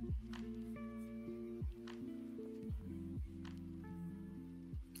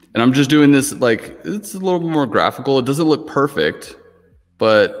 And I'm just doing this like, it's a little bit more graphical. It doesn't look perfect,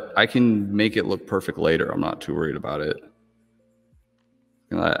 but I can make it look perfect later. I'm not too worried about it.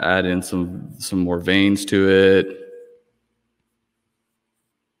 I add in some more veins to it.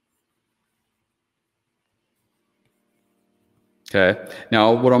 Okay,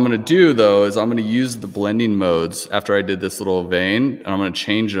 now what I'm gonna do though is I'm gonna use the blending modes after I did this little vein, and I'm gonna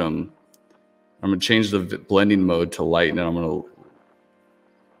change them I'm going to change the blending mode to light, and then I'm going to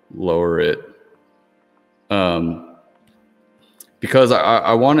lower it. Because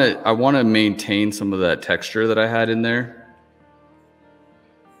I want to maintain some of that texture that I had in there.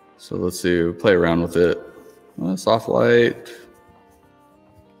 So let's see, play around with it. Soft light.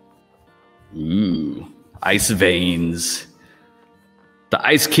 Ooh, ice veins. The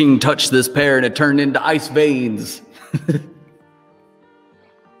Ice King touched this pear and it turned into ice veins.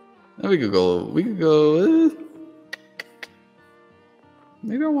 We could go,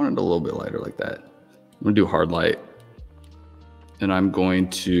 maybe I want it a little bit lighter like that. I'm gonna do hard light. And I'm going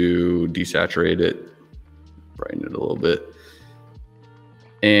to desaturate it, brighten it a little bit.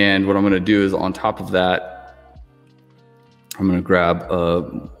 And what I'm gonna do is on top of that, I'm gonna grab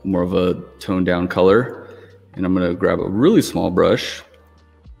more of a toned down color, and I'm gonna grab a really small brush.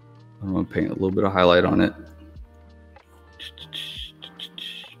 I'm gonna paint a little bit of highlight on it.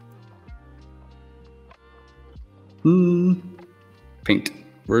 Paint,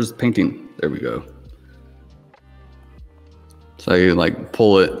 where's painting? There we go. So I can like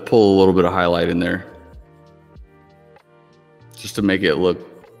pull a little bit of highlight in there, just to make it look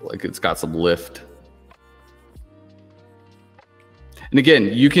like it's got some lift. And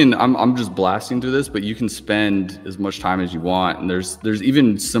again, you can, I'm just blasting through this, but you can spend as much time as you want. And there's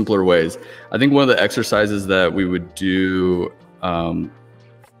even simpler ways. I think one of the exercises that we would do when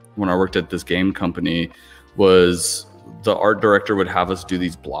I worked at this game company was the art director would have us do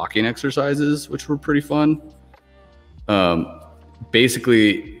these blocking exercises, which were pretty fun.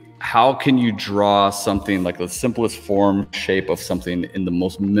 Basically, how can you draw something like the simplest form, shape of something in the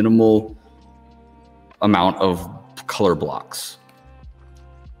most minimal amount of color blocks?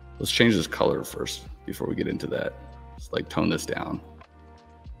 Let's change this color first before we get into that. Let's like tone this down.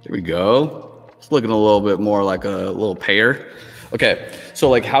 There we go. It's looking a little bit more like a little pear. Okay, so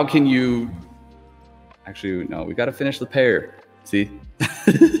like how can you, actually, no, we gotta finish the pear. See?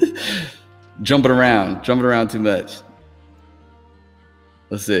 Jumping around too much.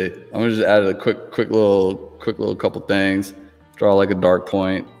 Let's see. I'm gonna just add a quick little couple things. Draw like a dark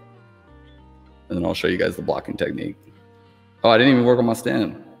point, and then I'll show you guys the blocking technique. Oh, I didn't even work on my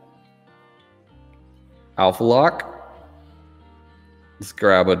stem. Alpha lock. Let's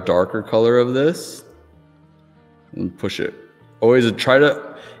grab a darker color of this and push it. Always try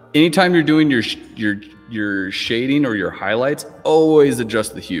to, anytime you're doing your shading or your highlights, always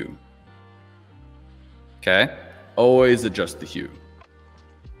adjust the hue. Okay? Always adjust the hue.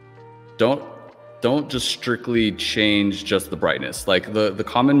 Don't just strictly change just the brightness. Like the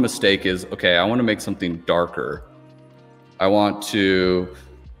common mistake is, okay, I want to make something darker. I want to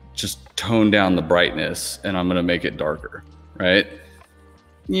just tone down the brightness and I'm going to make it darker, right?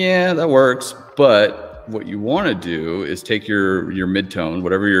 Yeah, that works. But what you want to do is take your midtone,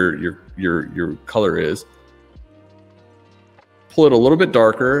 whatever your color is, pull it a little bit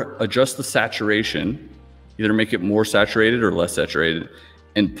darker, adjust the saturation, either make it more saturated or less saturated,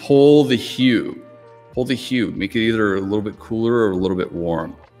 and pull the hue. Pull the hue, make it either a little bit cooler or a little bit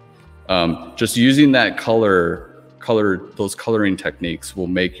warm. Just using that those coloring techniques will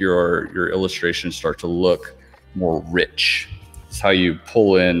make your illustration start to look more rich. It's how you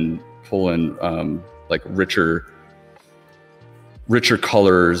pull in like richer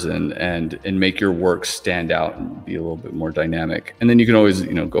colors and make your work stand out and be a little bit more dynamic. And then you can always,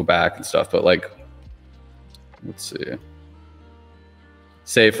 go back and stuff, but like, let's see.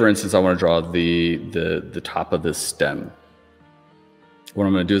 Say for instance, I want to draw the top of this stem. What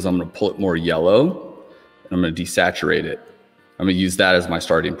I'm going to do is I'm going to pull it more yellow and I'm going to desaturate it. I'm going to use that as my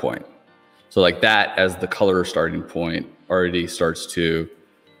starting point. So like that as the color starting point already starts to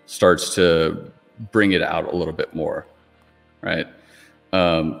bring it out a little bit more, right?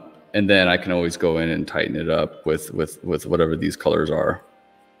 And then I can always go in and tighten it up with whatever these colors are.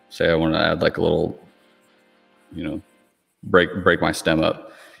 Say I want to add like a little, break my stem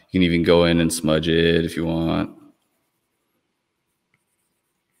up. You can even go in and smudge it if you want.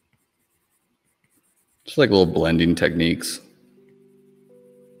 Just like little blending techniques.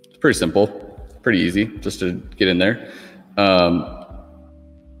 It's pretty simple, pretty easy just to get in there.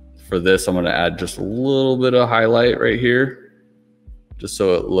 For this, I'm going to add just a little bit of highlight right here, just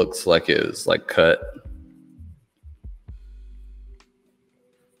so it looks like it was like cut.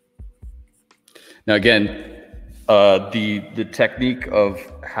 Now again, the technique of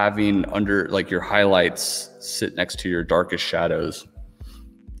having under like your highlights sit next to your darkest shadows.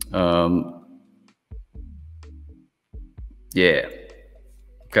 Yeah.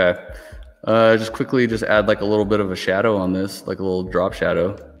 Okay. Just quickly add like a little bit of a shadow on this, like a little drop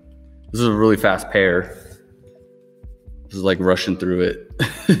shadow. This is a really fast pear. This is like rushing through it.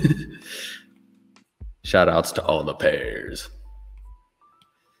 Shout outs to all the pairs.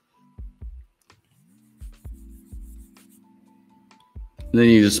 And then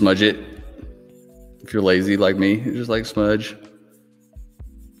you just smudge it. If you're lazy like me, you just like smudge.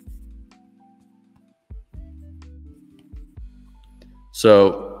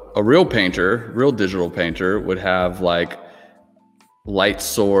 So a real painter, real digital painter would have like light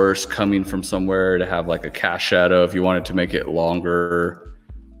source coming from somewhere to have like a cast shadow if you wanted to make it longer,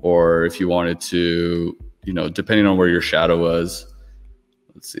 or if you wanted to, you know, depending on where your shadow was.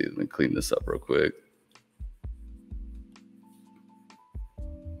 Let's see, let me clean this up real quick.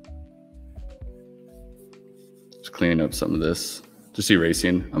 Just cleaning up some of this, just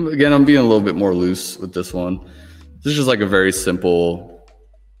erasing. I'm being a little bit more loose with this one. This is just like a very simple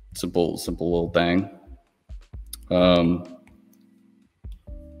little thing.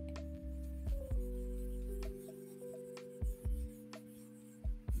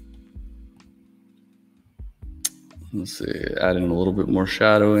 Let's see, add in a little bit more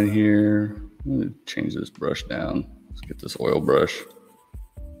shadow in here. I'm gonna change this brush down. Let's get this oil brush.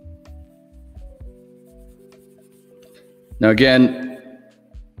 Now again,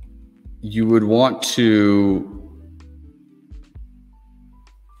 you would want to,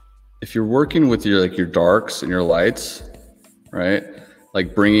 if you're working with your like your darks and your lights, right?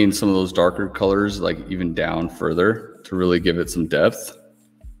 Like bringing some of those darker colors like even down further to really give it some depth.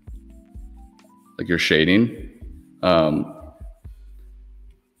 Like your shading. I'm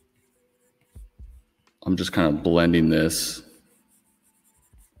just kind of blending this.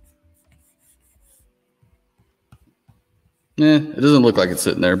 It doesn't look like it's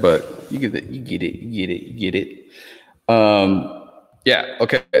sitting there, but you get it. Yeah,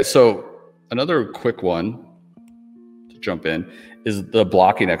 okay. So another quick one to jump in is the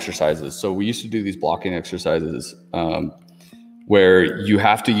blocking exercises. So we used to do these blocking exercises where you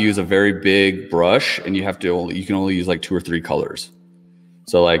have to use a very big brush and you can only use like 2 or 3 colors.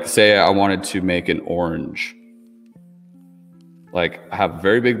 So like say I wanted to make an orange. Like I have a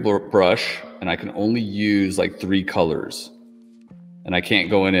very big brush and I can only use like 3 colors. And I can't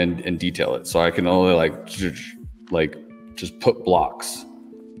go in and detail it. So I can only just put blocks.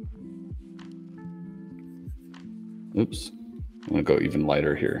 Oops, I'm gonna go even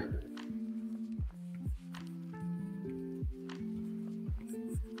lighter here.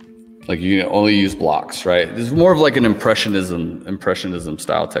 Like you can only use blocks, right? This is more of like an impressionism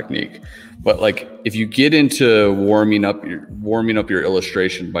style technique. But like if you get into warming up your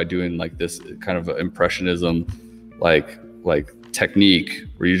illustration by doing like this kind of impressionism, like technique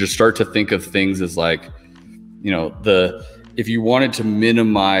where you just start to think of things as like, you know, if you wanted to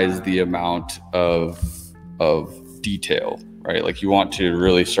minimize the amount of detail, right? Like you want to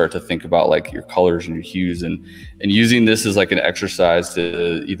really start to think about like your colors and your hues and using this as like an exercise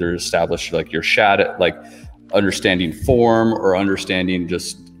to either establish like your shadow, like understanding form or understanding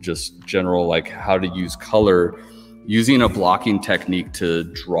just general like how to use color. Using a blocking technique to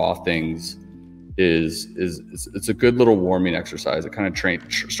draw things it's a good little warming exercise. It kind of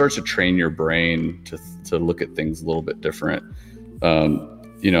starts to train your brain to look at things a little bit different.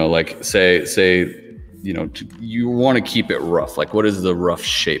 You know, like say, you know, you want to keep it rough. Like what is the rough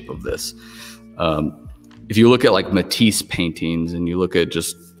shape of this? If you look at like Matisse paintings and you look at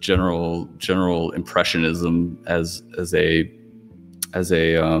just general impressionism as an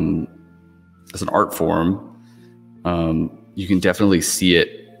art form, you can definitely see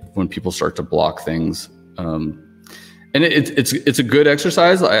it when people start to block things. And it's a good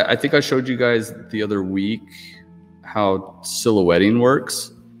exercise. I think I showed you guys the other week how silhouetting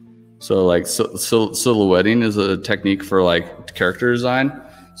works. So like silhouetting is a technique for like character design.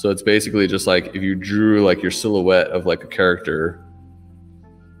 So it's basically just like if you drew like your silhouette of like a character,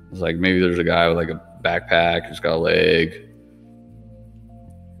 it's like maybe there's a guy with like a backpack who's got a leg.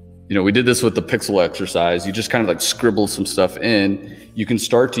 You know, we did this with the pixel exercise. You just kind of like scribble some stuff in. You can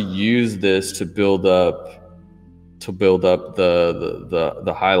start to use this to build up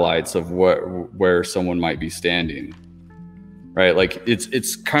the highlights of where someone might be standing, right? Like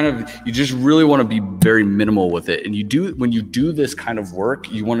it's kind of, you just really want to be very minimal with it. And when you do this kind of work,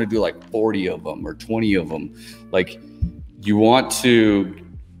 you want to do like 40 of them or 20 of them. Like you want to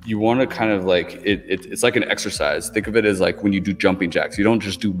kind of like, it's like an exercise. Think of it as like when you do jumping jacks, you don't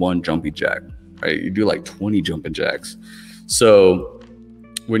just do one jumping jack, right? You do like 20 jumping jacks. So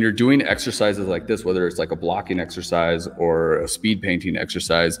when you're doing exercises like this, whether it's like a blocking exercise or a speed painting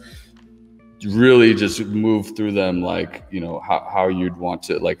exercise, really just move through them like, you know, how you'd want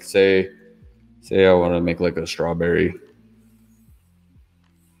to, like say I want to make like a strawberry.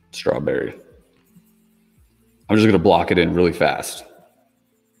 I'm just going to block it in really fast.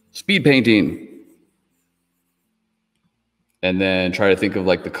 Speed painting. and then try to think of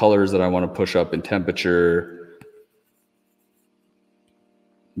like the colors that I want to push up in temperature.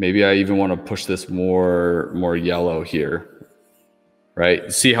 Maybe I even want to push this more yellow here,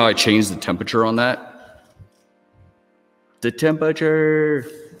 right? See how I changed the temperature on that? The temperature.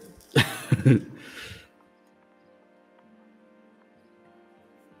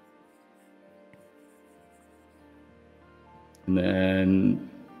 And then,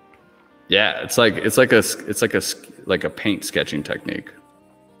 yeah, it's like a paint sketching technique.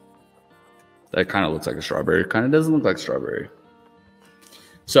 That kind of looks like a strawberry. Kind of doesn't look like strawberry.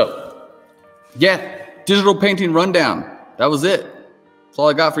 So, yeah, digital painting rundown. That was it. That's all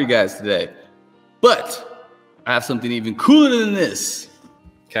I got for you guys today. But I have something even cooler than this.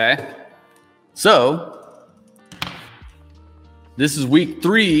 Okay. So, this is week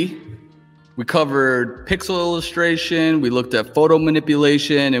 3. We covered pixel illustration, we looked at photo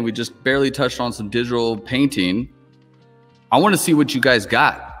manipulation, and we just barely touched on some digital painting. I want to see what you guys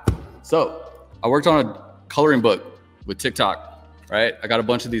got. So I worked on a coloring book with TikTok, right? I got a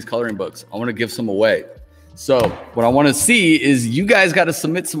bunch of these coloring books. I want to give some away. So what I want to see is you guys got to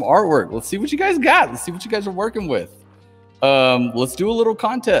submit some artwork. Let's see what you guys got. Let's see what you guys are working with. Let's do a little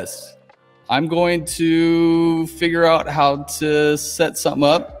contest. I'm going to figure out how to set something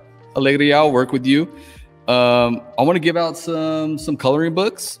up. Alegria, I'll work with you. I want to give out some coloring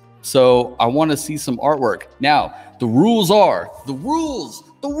books. So I want to see some artwork. Now, the rules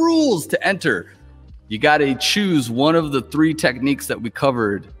to enter. You got to choose one of the 3 techniques that we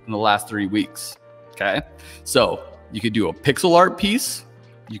covered in the last 3 weeks. Okay. So you could do a pixel art piece.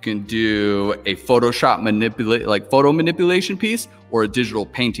 You can do a Photoshop photo manipulation piece, or a digital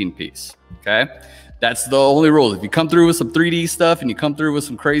painting piece. Okay. That's the only rule. If you come through with some 3D stuff and you come through with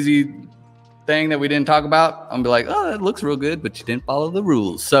some crazy thing that we didn't talk about, I'm gonna be like, oh, that looks real good, but you didn't follow the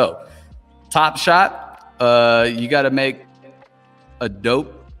rules. So top shot, you got to make a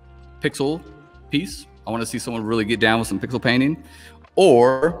dope pixel piece. I want to see someone really get down with some pixel painting,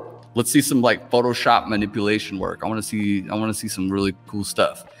 or let's see some like Photoshop manipulation work. I want to see some really cool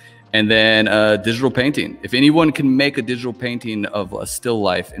stuff. And then digital painting. If anyone can make a digital painting of a still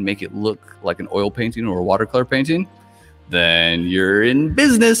life and make it look like an oil painting or a watercolor painting, then you're in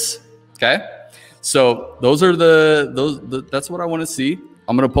business. Okay. So those are that's what I want to see.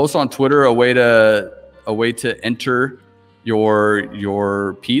 I'm gonna post on Twitter a way to enter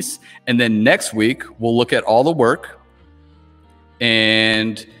your piece, and then next week we'll look at all the work,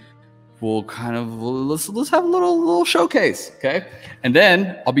 and we'll let's have a little showcase, okay? And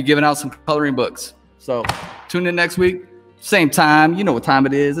then I'll be giving out some coloring books. So tune in next week, same time. You know what time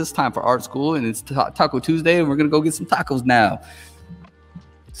it is. It's time for art school, and it's Taco Tuesday, and we're gonna go get some tacos now.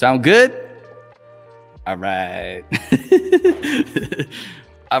 Sound good? All right.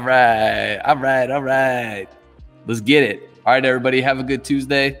 All right. Let's get it. All right, everybody, have a good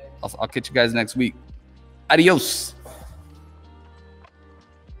Tuesday. I'll catch you guys next week. Adios.